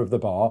corner of the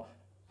bar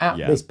at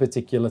this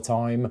particular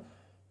time.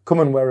 Come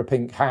and wear a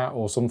pink hat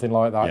or something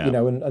like that,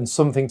 and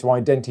something to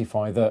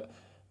identify that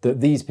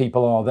these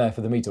people are there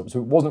for the meetup. So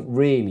it wasn't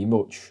really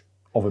much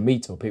of a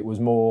meetup. It was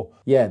more,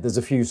 there's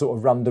a few sort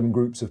of random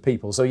groups of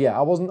people. So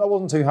I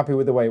wasn't too happy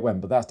with the way it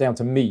went, but that's down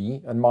to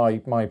me and my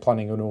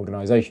planning and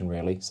organisation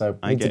really. So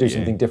I need to do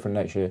something different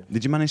next year.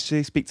 Did you manage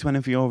to speak to any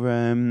of your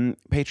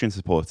Patreon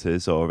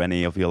supporters or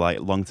any of your like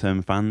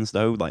long-term fans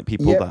though? Like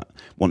people that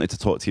wanted to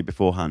talk to you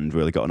beforehand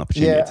really got an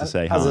opportunity to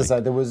say hi? As I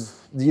said, there was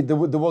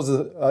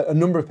a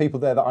number of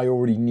people there that I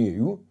already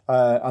knew,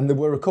 and there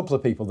were a couple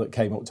of people that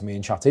came up to me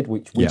and chatted,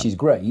 which is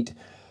great.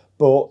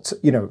 But,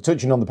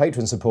 touching on the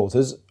Patreon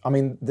supporters, I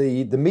mean,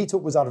 the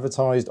meetup was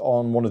advertised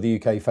on one of the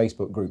UK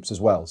Facebook groups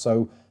as well.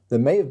 So there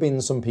may have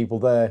been some people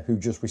there who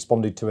just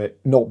responded to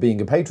it not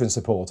being a Patreon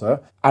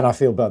supporter. And I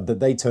feel bad that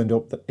they turned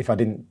up if I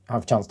didn't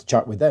have a chance to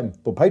chat with them.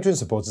 But Patreon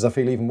supporters, I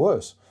feel even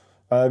worse.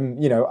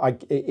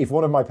 If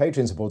one of my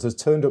Patreon supporters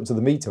turned up to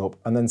the meetup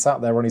and then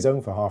sat there on his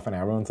own for half an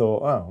hour and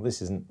thought, oh,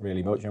 this isn't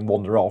really much, and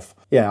wander off,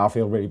 I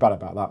feel really bad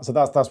about that. So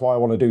that's why I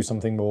want to do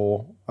something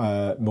more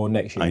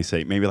next year. I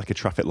see. Maybe like a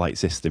traffic light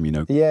system,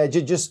 Yeah,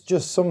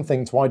 just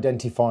something to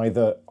identify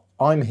that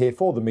I'm here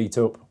for the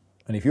meetup,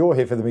 and if you're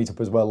here for the meetup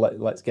as well,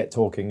 let's get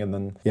talking, and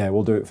then, yeah,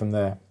 we'll do it from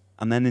there.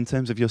 And then in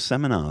terms of your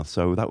seminar,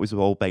 so that was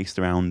all based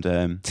around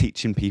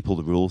teaching people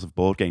the rules of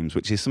board games,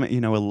 which is something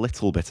you know a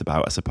little bit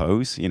about, I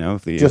suppose, you know,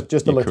 of the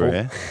just a little.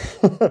 career.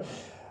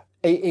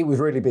 It was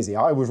really busy.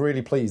 I was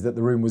really pleased that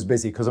the room was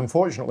busy because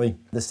unfortunately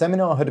the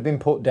seminar had been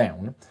put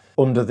down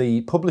under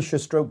the publisher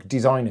stroke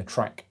designer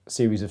track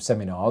series of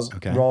seminars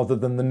rather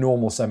than the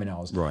normal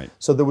seminars. Right.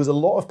 So there was a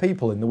lot of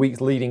people in the weeks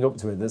leading up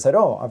to it that said,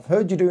 oh, I've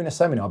heard you doing a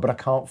seminar, but I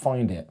can't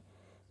find it.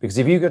 Because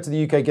if you go to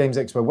the UK Games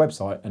Expo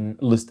website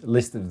and list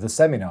the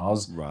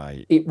seminars,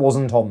 it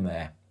wasn't on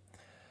there.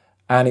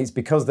 And it's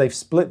because they've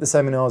split the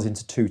seminars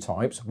into two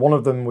types. One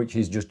of them, which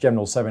is just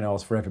general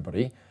seminars for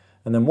everybody,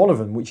 and then one of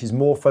them, which is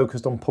more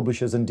focused on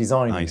publishers and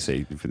designers. I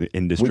see, for the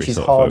industry which is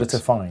sort of harder folks. to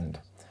find.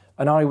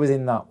 And I was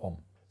in that one.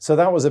 So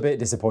that was a bit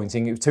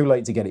disappointing. It was too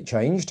late to get it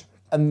changed.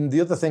 And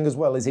the other thing as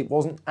well is it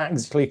wasn't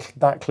actually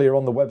that clear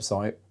on the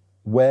website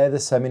where the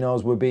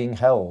seminars were being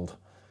held.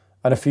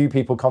 And a few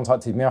people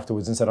contacted me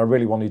afterwards and said, I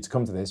really wanted to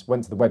come to this,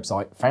 went to the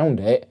website, found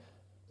it,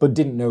 but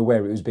didn't know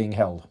where it was being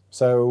held.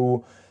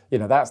 So, you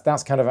know,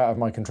 that's kind of out of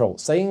my control.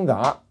 Saying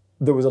that,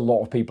 there was a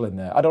lot of people in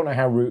there. I don't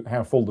know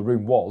how full the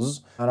room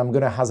was, and I'm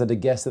going to hazard a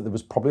guess that there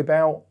was probably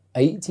about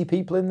 80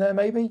 people in there,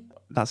 maybe.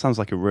 That sounds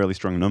like a really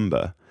strong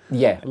number.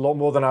 Yeah, a lot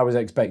more than I was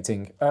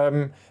expecting.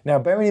 Now,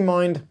 bearing in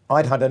mind,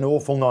 I'd had an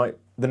awful night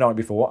the night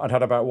before. I'd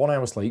had about 1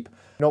 hour sleep,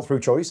 not through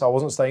choice. I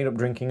wasn't staying up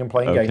drinking and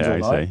playing games all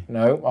night. See.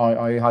 No,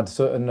 I had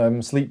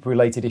certain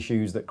sleep-related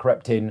issues that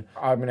crept in.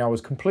 I mean, I was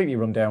completely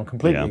run down,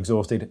 completely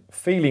exhausted,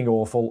 feeling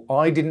awful.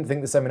 I didn't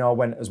think the seminar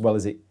went as well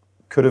as it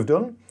could have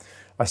done.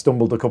 I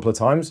stumbled a couple of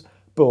times,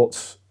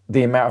 but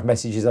the amount of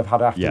messages I've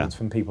had afterwards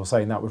from people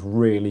saying that was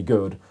really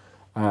good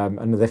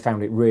and they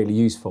found it really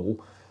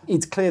useful.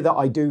 It's clear that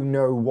I do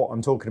know what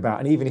I'm talking about,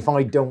 and even if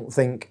I don't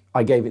think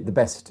I gave it the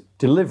best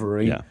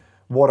delivery,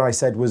 what I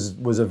said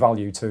was of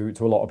value to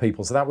a lot of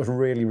people. So that was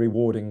really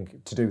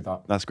rewarding to do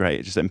that. That's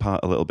great. Just impart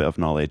a little bit of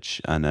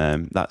knowledge, and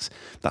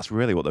that's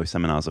really what those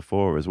seminars are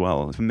for as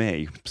well. For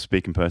me,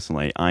 speaking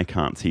personally, I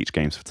can't teach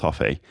games for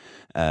toffee.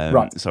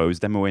 So I was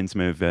demoing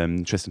some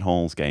of Tristan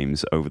Hall's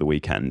games over the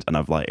weekend, and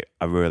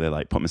I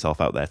really put myself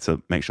out there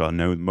to make sure I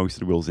know most of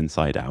the rules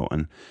inside out,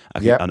 and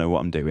I know what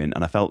I'm doing,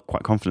 and I felt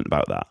quite confident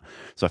about that.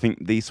 So I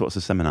think these sorts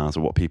of seminars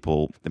are what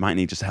people, they might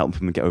need just to help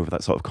them get over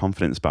that sort of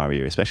confidence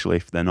barrier, especially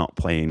if they're not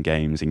playing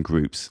games in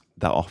groups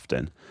that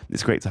often.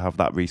 It's great to have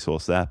that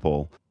resource there,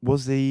 Paul.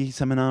 Was the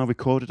seminar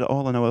recorded at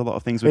all? I know a lot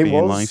of things were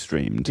being live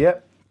streamed.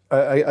 Yep.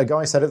 A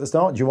guy said at the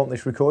start, do you want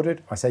this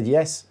recorded? I said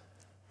yes.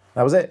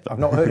 That was it. I've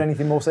not heard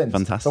anything more since.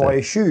 Fantastic. So I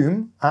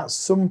assume at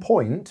some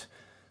point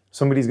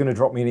somebody's going to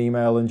drop me an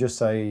email and just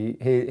say,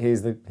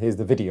 here's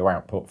the video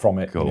output from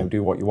it. Cool.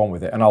 Do what you want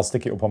with it, and I'll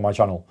stick it up on my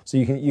channel. So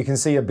you can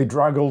see a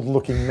bedraggled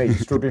looking me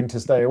struggling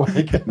to stay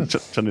awake, trying to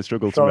trying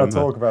to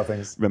talk about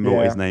things. Remember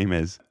what his name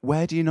is.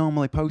 Where do you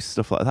normally post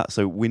stuff like that?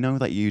 So we know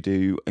that you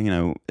do,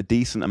 a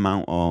decent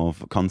amount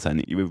of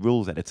content. You're a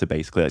rules editor,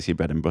 basically. That's your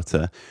bread and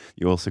butter.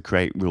 You also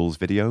create rules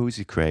videos.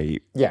 You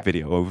create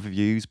video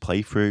overviews,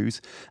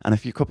 playthroughs, and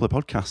a couple of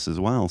podcasts as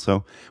well.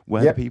 So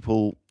where do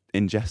people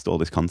ingest all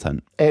this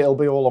content? It'll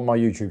be all on my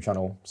YouTube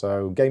channel.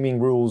 So Gaming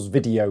Rules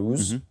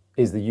Videos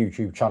is the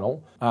YouTube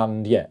channel,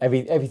 and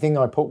everything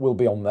I put will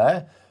be on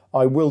there.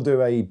 I will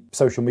do a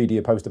social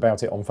media post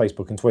about it on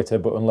Facebook and Twitter,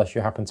 but unless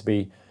you happen to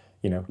be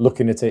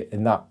looking at it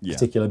in that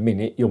particular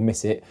minute, you'll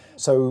miss it.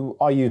 So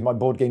I use my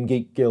Board Game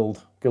Geek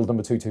Guild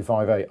number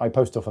 2258. I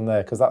post stuff on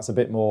there because that's a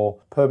bit more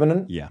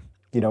permanent.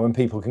 And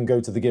people can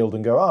go to the guild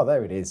and go, oh,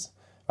 there it is.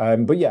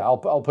 But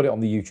I'll put it on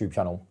the YouTube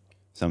channel.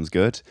 Sounds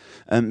good.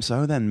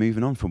 So then,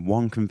 moving on from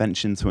one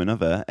convention to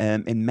another,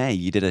 in May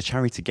you did a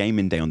charity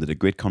gaming day under the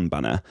GridCon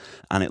banner,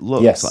 and it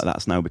looks like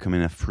that's now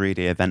becoming a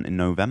 3-day event in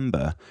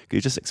November. Could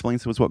you just explain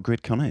to us what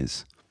GridCon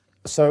is?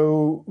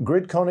 So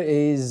GridCon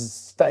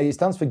it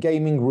stands for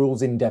Gaming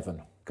Rules in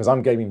Devon, because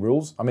I'm Gaming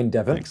Rules. I'm in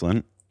Devon.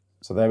 Excellent.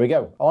 So there we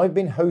go. I've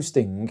been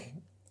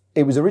hosting.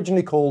 It was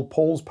originally called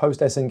Paul's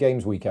Post Essen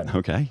Games Weekend.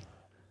 Okay.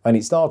 And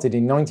it started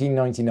in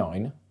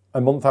 1999, a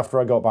month after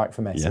I got back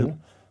from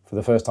Essen. For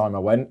the first time I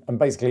went, and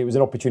basically it was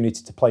an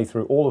opportunity to play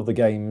through all of the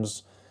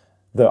games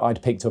that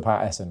I'd picked up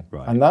at Essen.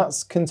 And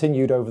that's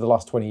continued over the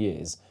last 20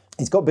 years.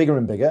 It's got bigger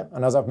and bigger,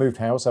 and as I've moved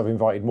house, I've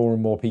invited more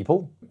and more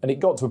people. And it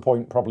got to a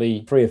point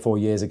probably 3 or 4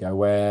 years ago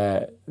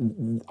where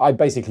I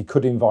basically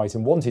could invite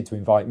and wanted to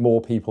invite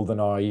more people than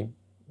I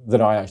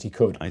actually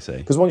could. I see.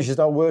 Because once you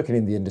start working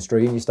in the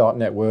industry and you start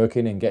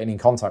networking and getting in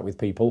contact with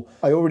people,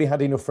 I already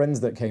had enough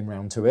friends that came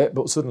round to it,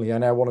 but suddenly I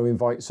now want to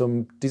invite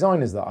some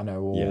designers that I know,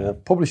 or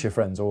publisher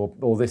friends, or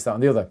this, that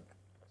and the other.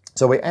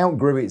 So it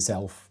outgrew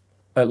itself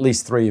at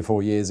least 3 or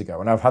 4 years ago,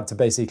 and I've had to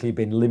basically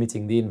been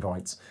limiting the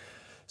invites.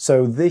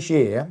 So this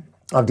year,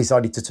 I've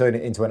decided to turn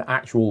it into an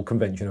actual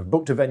convention. I've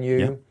booked a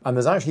venue, and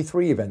there's actually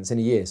 3 events in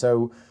a year.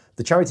 So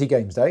the Charity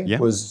Games Day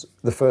was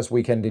the first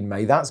weekend in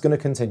May. That's going to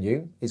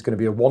continue. It's going to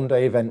be a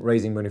 1-day event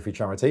raising money for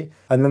charity.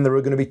 And then there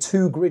are going to be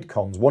 2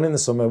 GridCons, one in the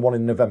summer, one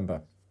in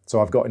November.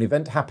 So I've got an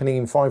event happening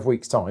in 5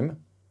 weeks' time,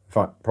 in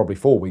fact, probably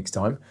 4 weeks'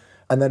 time,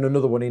 and then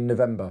another one in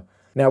November.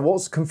 Now,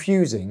 what's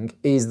confusing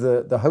is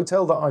that the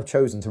hotel that I've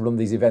chosen to run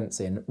these events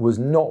in was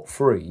not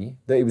free,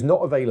 that it was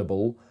not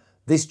available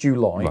this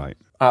July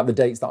at the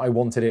dates that I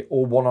wanted it,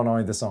 or one on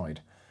either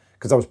side.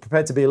 Because I was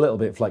prepared to be a little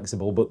bit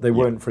flexible, but they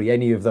weren't free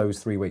any of those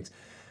 3 weeks.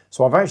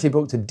 So I've actually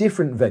booked a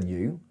different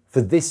venue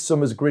for this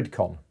summer's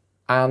GridCon.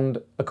 And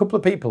a couple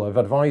of people have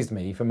advised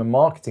me from a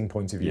marketing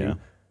point of view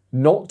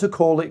not to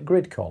call it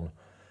GridCon,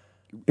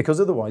 because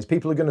otherwise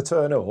people are going to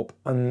turn up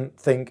and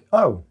think,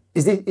 oh,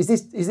 is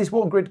this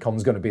what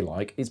GridCon's going to be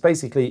like? It's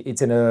basically,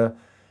 it's in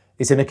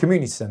a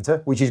community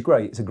centre, which is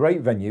great. It's a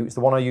great venue. It's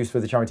the one I use for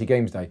the Charity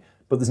Games Day,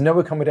 but there's no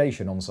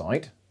accommodation on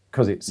site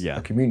because it's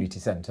a community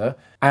centre.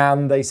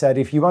 And they said,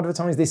 if you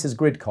advertise this as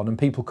GridCon and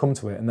people come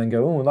to it and then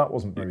go, oh, that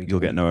wasn't very good. You'll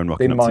get no one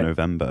rocking up to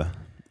November.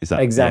 Is that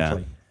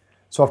exactly?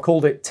 So I've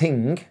called it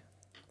Ting,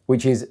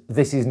 which is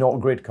this is not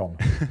GridCon,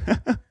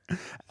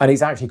 and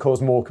it's actually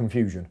caused more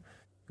confusion.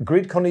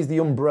 GridCon is the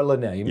umbrella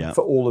name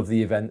for all of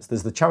the events.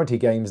 There's the Charity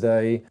Games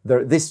Day.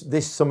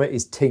 This summer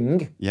is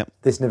Ting.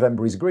 This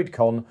November is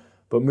GridCon.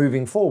 But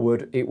moving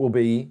forward, it will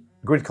be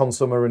GridCon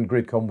Summer and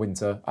GridCon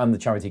Winter and the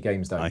Charity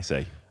Games Day. I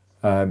see.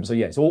 So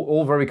yeah, it's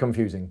all very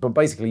confusing. But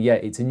basically, yeah,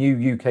 it's a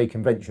new UK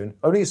convention.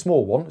 Only a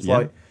small one. It's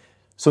like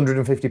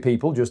 150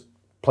 people just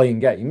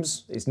playing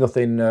games. It's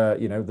nothing,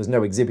 there's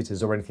no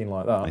exhibitors or anything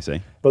like that. I see.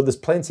 But there's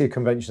plenty of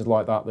conventions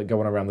like that go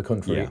on around the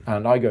country.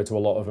 And I go to a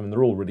lot of them and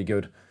they're all really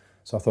good.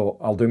 So I thought,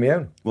 I'll do my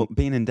own. Well,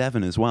 being in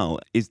Devon as well,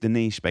 is the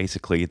niche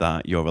basically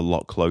that you're a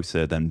lot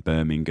closer than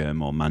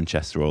Birmingham or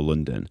Manchester or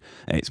London?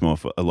 It's more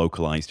for a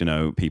localised,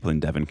 people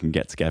in Devon can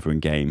get together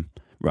and game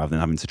rather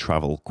than having to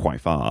travel quite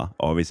far?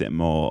 Or is it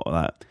more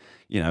that,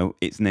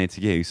 it's near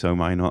to you, so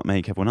why not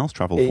make everyone else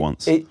travel for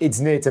once? It's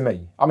near to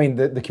me. I mean,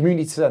 the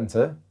community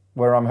centre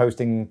where I'm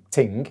hosting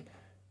Ting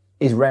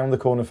is round the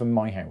corner from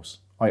my house.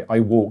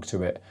 I walk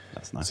to it.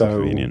 That's nice and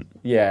convenient.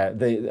 Yeah,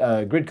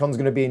 the GridCon's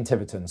going to be in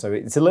Tiverton, so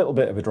it's a little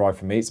bit of a drive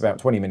for me. It's about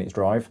 20 minutes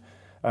drive.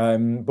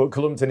 But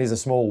Cullompton is a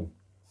small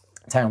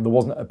town. There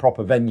wasn't a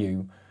proper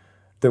venue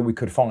that we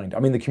could find. I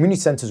mean, the community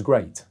centre's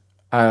great,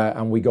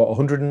 and we got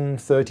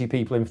 130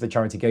 people in for the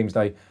Charity Games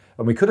Day,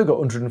 and we could have got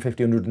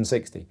 150,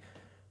 160.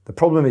 The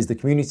problem is the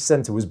community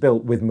centre was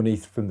built with money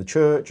from the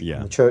church,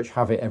 and the church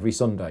have it every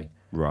Sunday.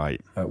 Right.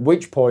 At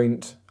which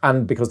point,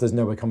 and because there's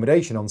no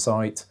accommodation on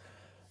site,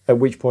 at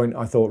which point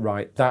I thought,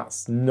 right,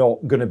 that's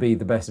not going to be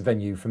the best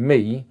venue for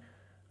me.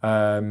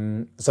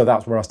 So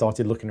that's where I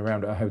started looking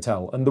around at a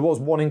hotel. And there was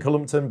one in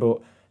Cullompton,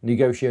 but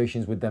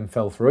negotiations with them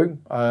fell through.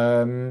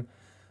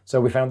 So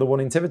we found the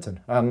one in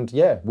Tiverton. And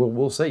yeah,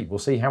 we'll see. We'll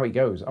see how it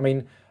goes. I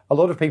mean, a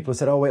lot of people have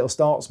said, oh, it'll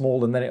start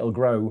small and then it'll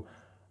grow.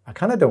 I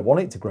kind of don't want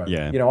it to grow.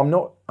 Yeah. I'm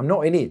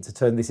not in it to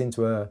turn this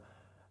into a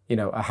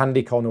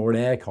handycon or an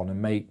aircon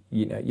and make,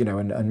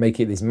 and make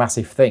it this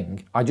massive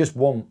thing. I just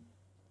want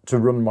to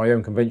run my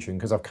own convention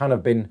because I've kind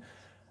of been,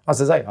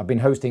 as I say, I've been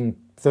hosting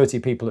 30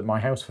 people at my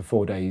house for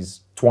 4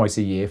 days, twice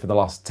a year for the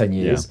last 10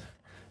 years.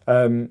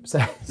 So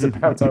it's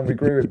about time we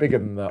grew it bigger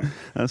than that.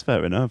 That's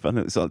fair enough. And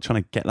it's like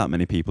trying to get that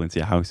many people into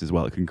your house as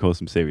well. It can cause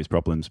some serious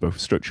problems, both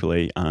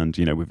structurally and,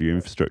 with your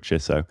infrastructure.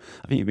 So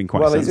I think you've been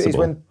quite sensible.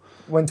 Well, it's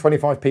when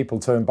 25 people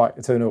turn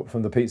up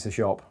from the pizza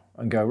shop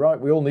and go, right,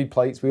 we all need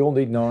plates, we all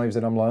need knives,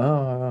 and I'm like,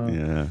 oh.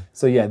 Yeah.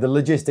 So yeah, the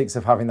logistics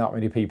of having that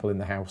many people in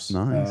the house,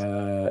 nice.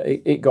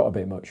 It got a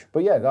bit much.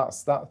 But yeah,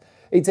 that's that.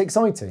 It's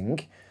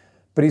exciting,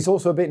 but it's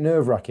also a bit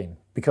nerve-wracking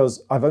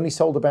because I've only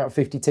sold about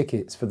 50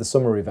 tickets for the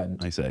summer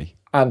event. I see.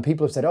 And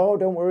people have said, oh,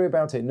 don't worry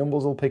about it,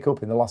 numbers will pick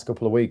up in the last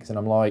couple of weeks. And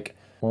I'm like,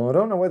 well, I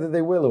don't know whether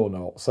they will or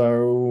not.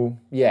 So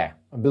yeah,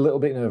 I'm a little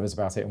bit nervous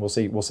about it, and we'll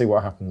see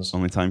what happens.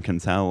 Only time can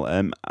tell.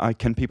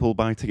 Can people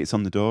buy tickets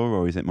on the door,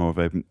 or is it more of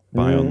a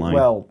buy online?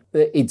 Well,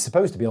 it's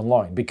supposed to be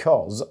online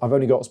because I've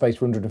only got space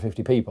for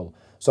 150 people.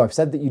 So I've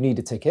said that you need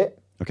a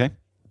ticket. Okay.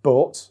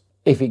 But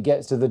if it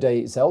gets to the day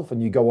itself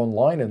and you go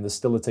online and there's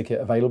still a ticket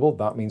available,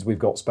 that means we've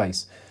got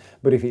space.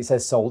 But if it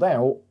says sold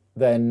out,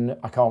 then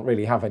I can't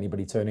really have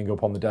anybody turning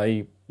up on the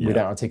day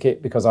without a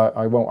ticket because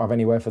I won't have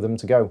anywhere for them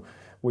to go.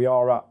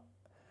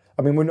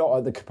 We're not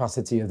at the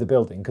capacity of the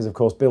building because, of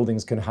course,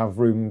 buildings can have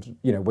rooms,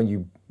 when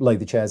you lay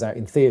the chairs out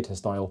in theatre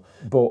style.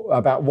 But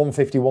about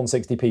 150,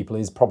 160 people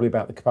is probably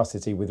about the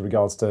capacity with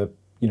regards to,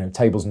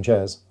 tables and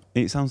chairs.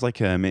 It sounds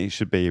like it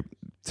should be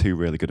 2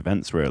 really good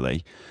events,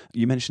 really.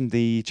 You mentioned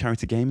the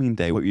Charity Gaming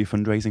Day. What were you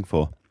fundraising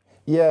for?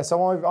 Yeah,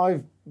 so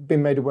I've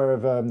been made aware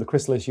of the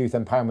Chrysalis Youth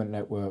Empowerment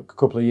Network a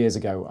couple of years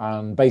ago,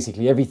 and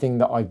basically everything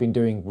that I've been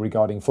doing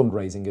regarding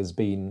fundraising has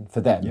been for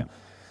them. Yeah.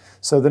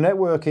 So the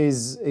network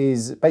is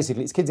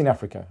basically, it's kids in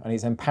Africa, and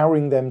it's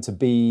empowering them to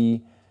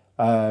be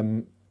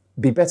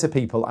better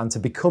people and to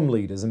become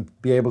leaders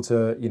and be able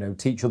to,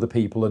 teach other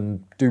people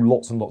and do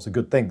lots and lots of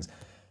good things.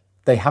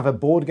 They have a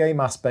board game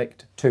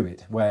aspect to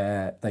it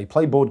where they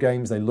play board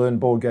games, they learn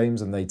board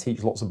games, and they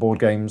teach lots of board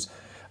games,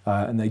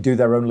 and they do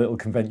their own little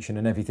convention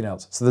and everything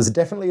else. So there's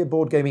definitely a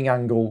board gaming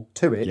angle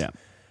to it. Yeah.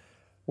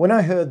 When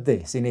I heard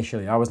this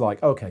initially, I was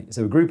like, okay,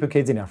 so a group of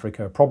kids in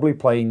Africa probably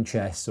playing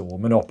chess or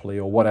Monopoly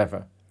or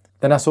whatever.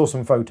 Then I saw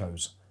some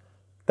photos.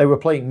 They were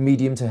playing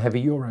medium to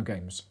heavy Euro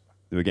games.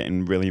 They were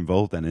getting really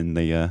involved then in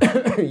the,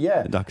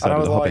 yeah. the dark side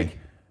of the hobby.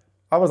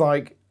 I was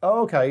like,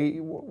 oh, okay,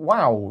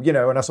 wow, you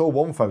know, and I saw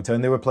one photo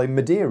and they were playing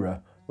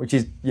Madeira, which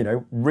is, you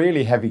know,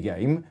 really heavy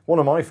game, one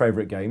of my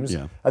favourite games.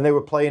 Yeah. And they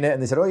were playing it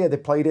and they said, oh yeah, they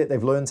played it,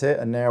 they've learnt it,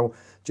 and now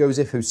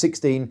Joseph, who's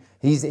 16,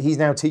 he's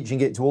now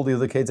teaching it to all the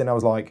other kids, and I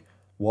was like,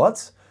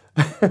 what?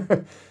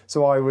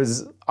 So I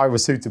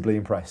was suitably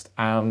impressed,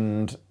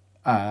 and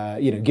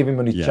you know, giving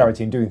money to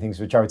charity and doing things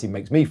for charity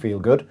makes me feel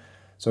good.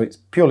 So it's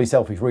purely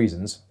selfish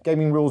reasons.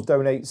 Gaming Rules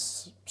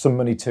donates some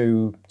money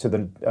to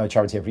the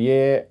charity every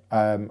year.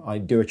 I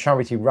do a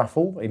charity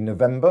raffle in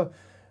November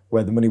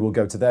where the money will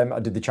go to them. I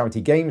did the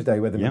Charity Games Day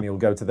where the money will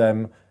go to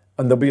them.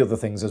 And there'll be other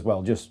things as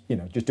well, just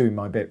doing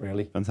my bit,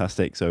 really.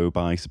 Fantastic. So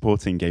by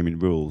supporting Gaming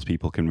Rules,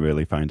 people can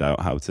really find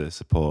out how to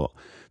support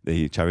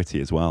the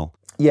charity as well.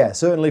 Yeah,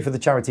 certainly for the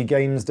Charity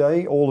Games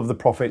Day, all of the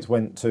profits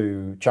went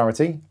to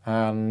charity.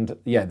 And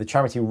yeah, the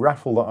charity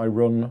raffle that I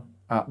run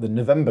at the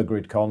November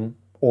GridCon,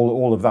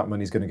 all of that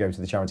money is going to go to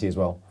the charity as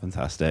well.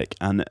 Fantastic.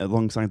 And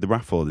alongside the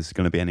raffle, there's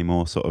going to be any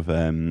more sort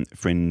of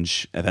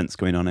fringe events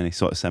going on, any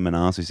sort of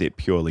seminars? Is it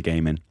purely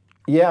gaming?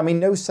 Yeah, I mean,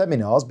 no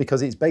seminars,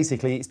 because it's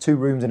 2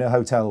 rooms in a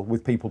hotel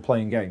with people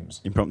playing games.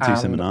 Impromptu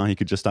seminar, you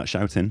could just start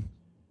shouting.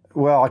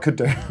 Well, I could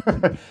do.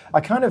 I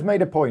kind of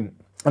made a point.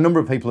 A number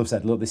of people have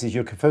said, look, this is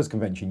your first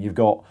convention. You've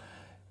got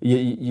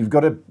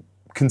to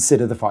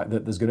consider the fact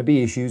that there's going to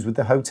be issues with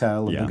the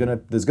hotel,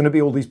 and there's going to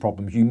be all these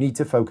problems. You need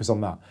to focus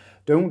on that.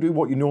 Don't do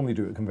what you normally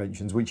do at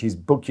conventions, which is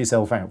book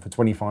yourself out for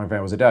 25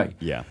 hours a day.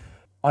 Yeah.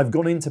 I've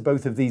gone into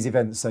both of these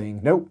events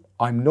saying, nope,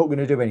 I'm not going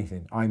to do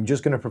anything. I'm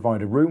just going to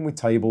provide a room with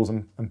tables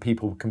and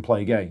people can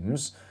play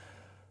games.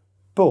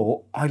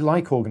 But I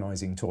like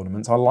organising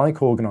tournaments. I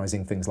like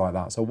organising things like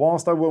that. So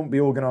whilst I won't be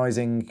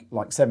organising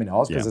like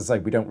seminars, because as I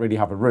say, we don't really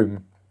have a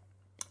room,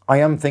 I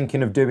am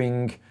thinking of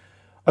doing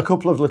a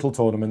couple of little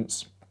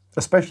tournaments,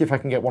 especially if I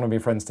can get one of my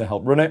friends to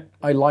help run it.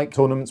 I like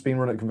tournaments being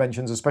run at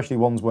conventions, especially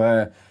ones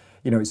where,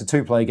 you know, it's a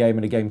 2-player game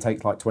and a game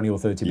takes like 20 or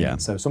 30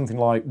 minutes. So something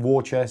like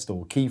War Chest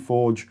or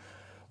Keyforge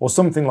or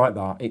something like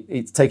that.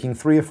 It's taking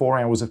 3 or 4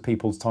 hours of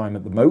people's time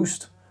at the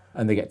most,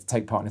 and they get to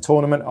take part in a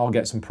tournament. I'll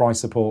get some prize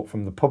support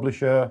from the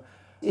publisher.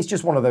 It's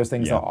just one of those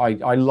things that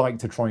I like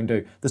to try and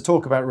do. There's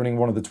talk about running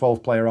one of the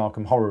 12-player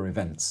Arkham Horror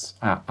events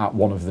at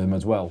one of them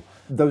as well.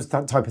 Those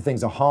type of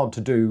things are hard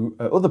to do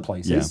at other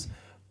places.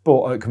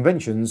 But at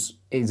conventions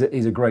is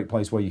a great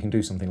place where you can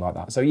do something like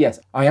that. So yes,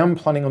 I am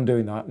planning on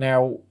doing that.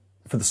 Now,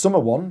 for the summer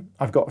one,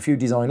 I've got a few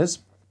designers.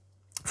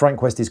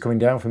 Frank West is coming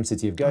down from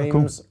City of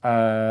Games.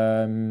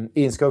 Oh, cool.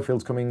 Ian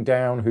Schofield's coming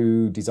down,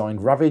 who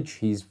designed Ravage.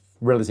 He's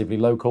relatively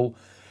local.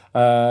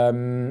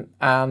 And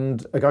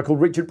a guy called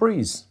Richard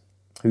Breeze,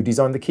 who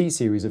designed the Key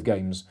series of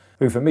games,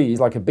 who for me is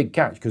like a big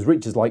catch, because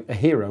Richard's like a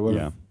hero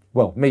of,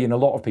 well, me and a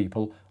lot of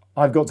people.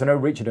 I've got to know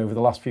Richard over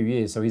the last few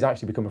years, so he's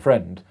actually become a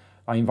friend.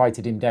 I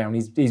invited him down.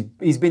 He's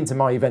been to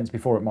my events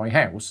before at my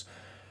house.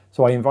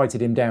 So I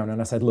invited him down and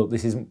I said, look,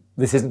 this isn't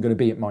going to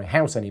be at my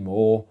house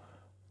anymore.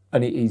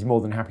 And he's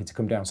more than happy to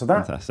come down. So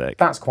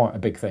that's quite a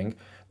big thing.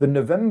 The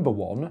November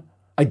one,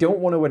 I don't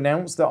want to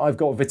announce that I've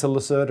got Vitor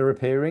Lacerda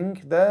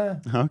appearing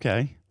there.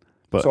 Okay.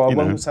 But, so I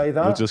won't say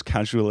that. You'll just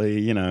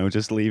casually,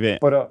 just leave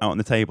it out on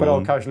the table. But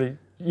I'll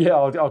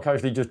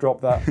casually just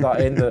drop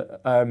that in,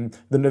 that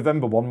the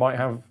November one might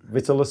have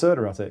Vitor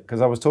Lacerda at it.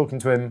 Because I was talking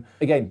to him,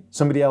 again,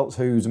 somebody else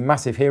who's a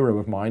massive hero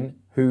of mine,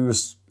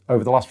 who's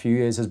over the last few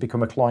years has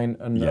become a client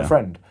and a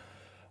friend.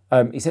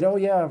 He said, oh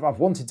yeah, I've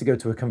wanted to go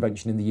to a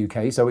convention in the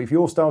UK, so if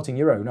you're starting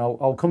your own,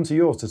 I'll come to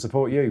yours to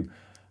support you.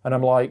 And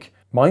I'm like,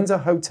 mine's a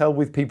hotel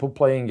with people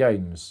playing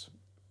games.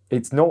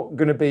 It's not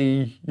going to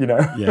be,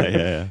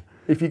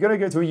 If you're going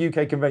to go to a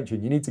UK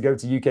convention, you need to go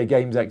to UK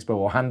Games Expo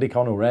or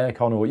HandyCon or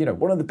AirCon or,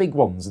 one of the big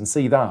ones and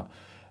see that.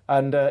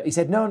 And he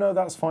said, no,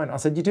 that's fine. I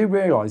said, you do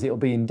realise it'll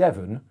be in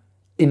Devon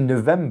in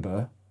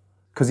November,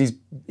 because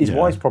his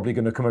wife's probably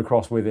going to come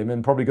across with him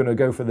and probably going to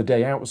go for the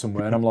day out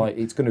somewhere. And I'm like,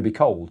 it's going to be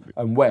cold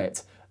and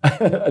wet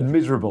and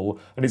miserable,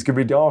 and it's going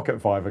to be dark at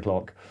 5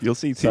 o'clock. You'll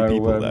see two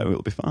people though.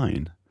 It'll be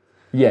fine.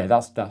 Yeah,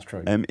 that's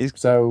true.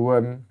 It's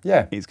going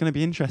to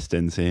be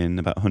interesting seeing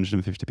about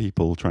 150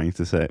 people trying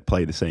to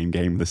play the same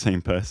game with the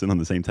same person on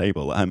the same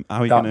table. How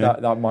are you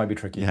that might be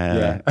tricky.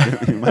 Yeah.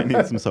 You might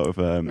need some sort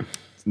of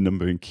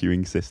number and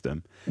queuing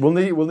system. We'll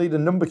need a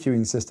number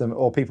queuing system,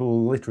 or people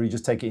will literally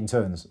just take it in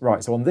turns.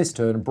 Right, so on this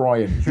turn,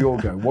 Brian, it's your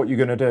go. What are you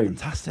going to do?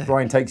 Fantastic.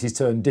 Brian takes his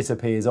turn,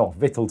 disappears off.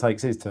 Vittel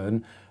takes his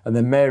turn, and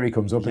then Mary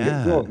comes up and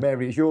goes, look,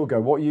 Mary, it's your go.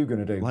 What are you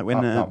going to do? Like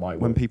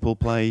when people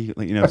play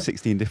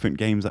 16 different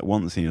games at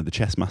once, the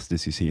chess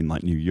masters you see in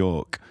like New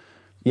York.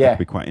 Yeah. That'd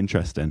be quite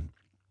interesting.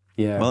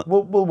 Yeah,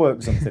 we'll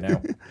work something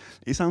out.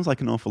 It sounds like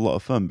an awful lot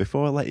of fun.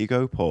 Before I let you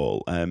go,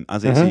 Paul,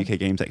 as it's a UK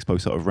Games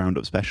Expo sort of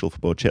roundup special for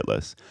Board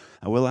Chitless,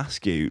 I will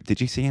ask you, did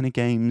you see any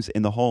games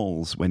in the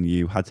halls when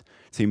you had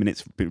 2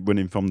 minutes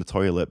running from the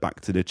toilet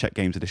back to the Czech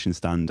Games Edition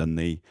stand and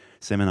the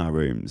seminar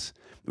rooms?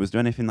 Was there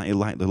anything that you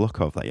liked the look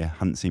of that you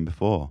hadn't seen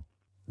before?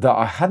 That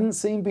I hadn't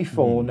seen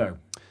before, no.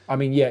 I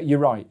mean, yeah, you're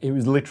right. It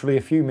was literally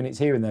a few minutes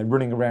here and there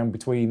running around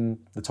between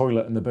the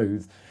toilet and the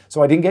booth.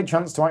 So I didn't get a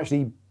chance to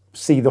actually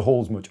see the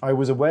halls much. I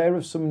was aware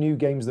of some new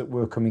games that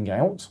were coming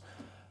out,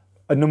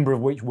 a number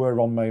of which were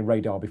on my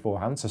radar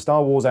beforehand. So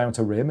Star Wars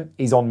Outer Rim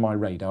is on my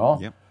radar.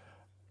 Yep.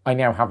 I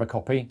now have a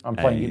copy. I'm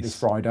playing it this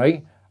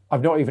Friday.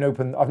 I've not even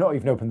opened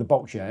the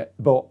box yet,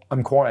 but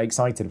I'm quite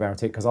excited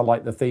about it because I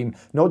like the theme,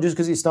 not just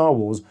because it's Star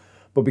Wars,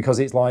 but because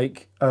it's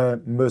like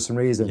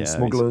mercenaries and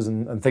smugglers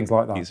and things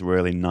like that. It's a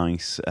really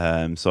nice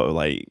sort of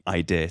like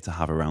idea to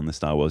have around the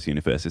Star Wars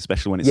universe,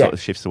 especially when it sort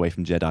of shifts away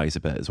from Jedis a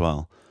bit as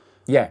well.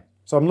 Yeah,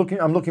 so I'm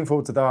looking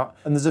forward to that.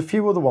 And there's a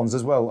few other ones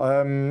as well.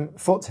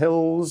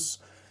 Foothills,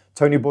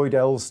 Tony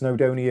Boydell's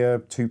Snowdonia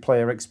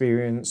 2-player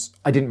experience.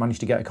 I didn't manage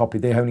to get a copy.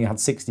 They only had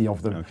 60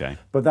 of them. Okay.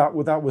 But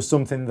that was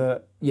something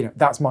that,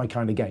 that's my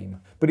kind of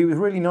game. But it was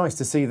really nice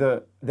to see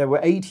that there were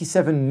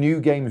 87 new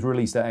games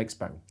released at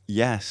Expo.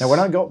 Yes. Now, when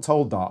I got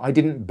told that, I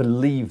didn't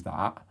believe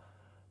that,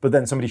 but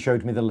then somebody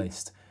showed me the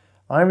list.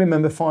 I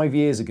remember 5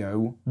 years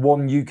ago,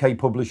 one UK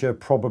publisher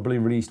probably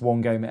released one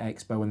game at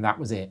Expo, and that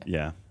was it.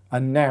 Yeah.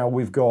 And now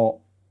we've got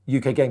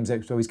UK Games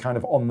Expo is kind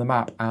of on the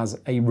map as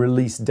a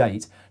release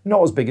date.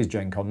 Not as big as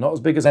Gen Con, not as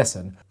big as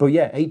Essen, but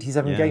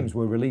 87 games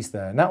were released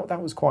there. And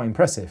that was quite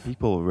impressive.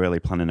 People were really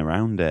planning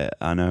around it.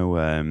 I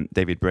know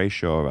David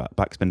Brayshaw at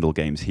Backspindle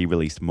Games, he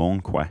released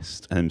Morn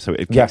Quest, so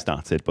it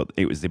kickstarted, but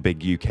it was the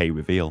big UK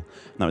reveal.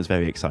 And that was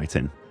very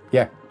exciting.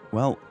 Yeah.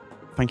 Well,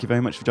 thank you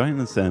very much for joining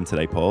us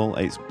today, Paul.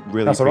 It's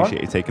really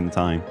appreciate you taking the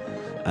time.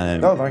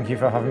 No, thank you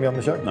for having me on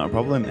the show. Not a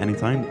problem,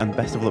 anytime. And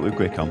best of luck with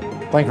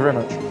GridCon. Thank you very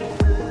much.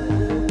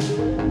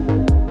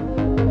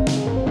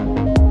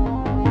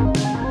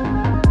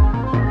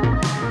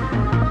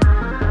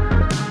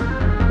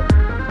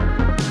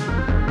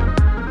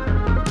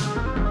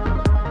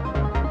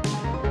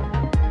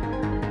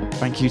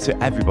 Thank you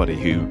to everybody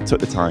who took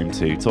the time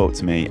to talk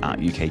to me at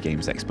UK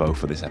Games Expo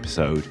for this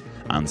episode,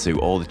 and to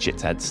all the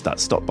chitheads that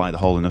stopped by the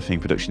Whole or Nothing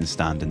production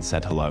stand and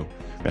said hello.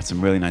 We had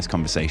some really nice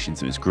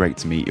conversations, and it was great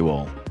to meet you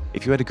all.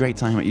 If you had a great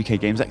time at UK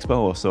Games Expo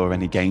or saw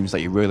any games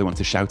that you really want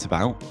to shout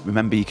about,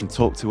 remember you can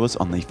talk to us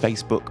on the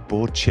Facebook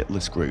Board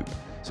Chitless group.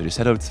 So just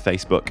head over to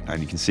Facebook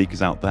and you can seek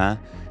us out there,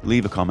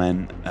 leave a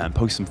comment and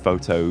post some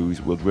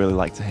photos. We'd really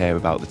like to hear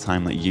about the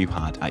time that you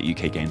had at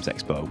UK Games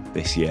Expo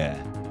this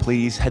year.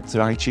 Please head to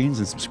iTunes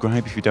and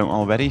subscribe if you don't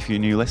already, if you're a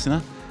new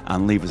listener,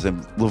 and leave us a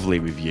lovely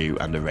review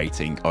and a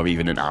rating, or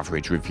even an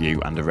average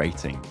review and a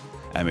rating.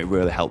 It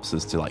really helps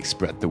us to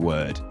spread the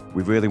word.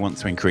 We really want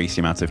to increase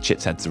the amount of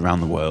chitheads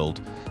around the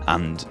world,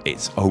 and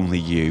it's only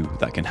you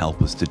that can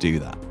help us to do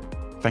that.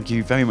 Thank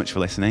you very much for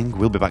listening.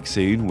 We'll be back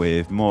soon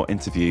with more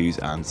interviews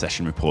and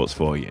session reports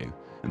for you.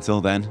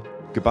 Until then,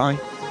 goodbye.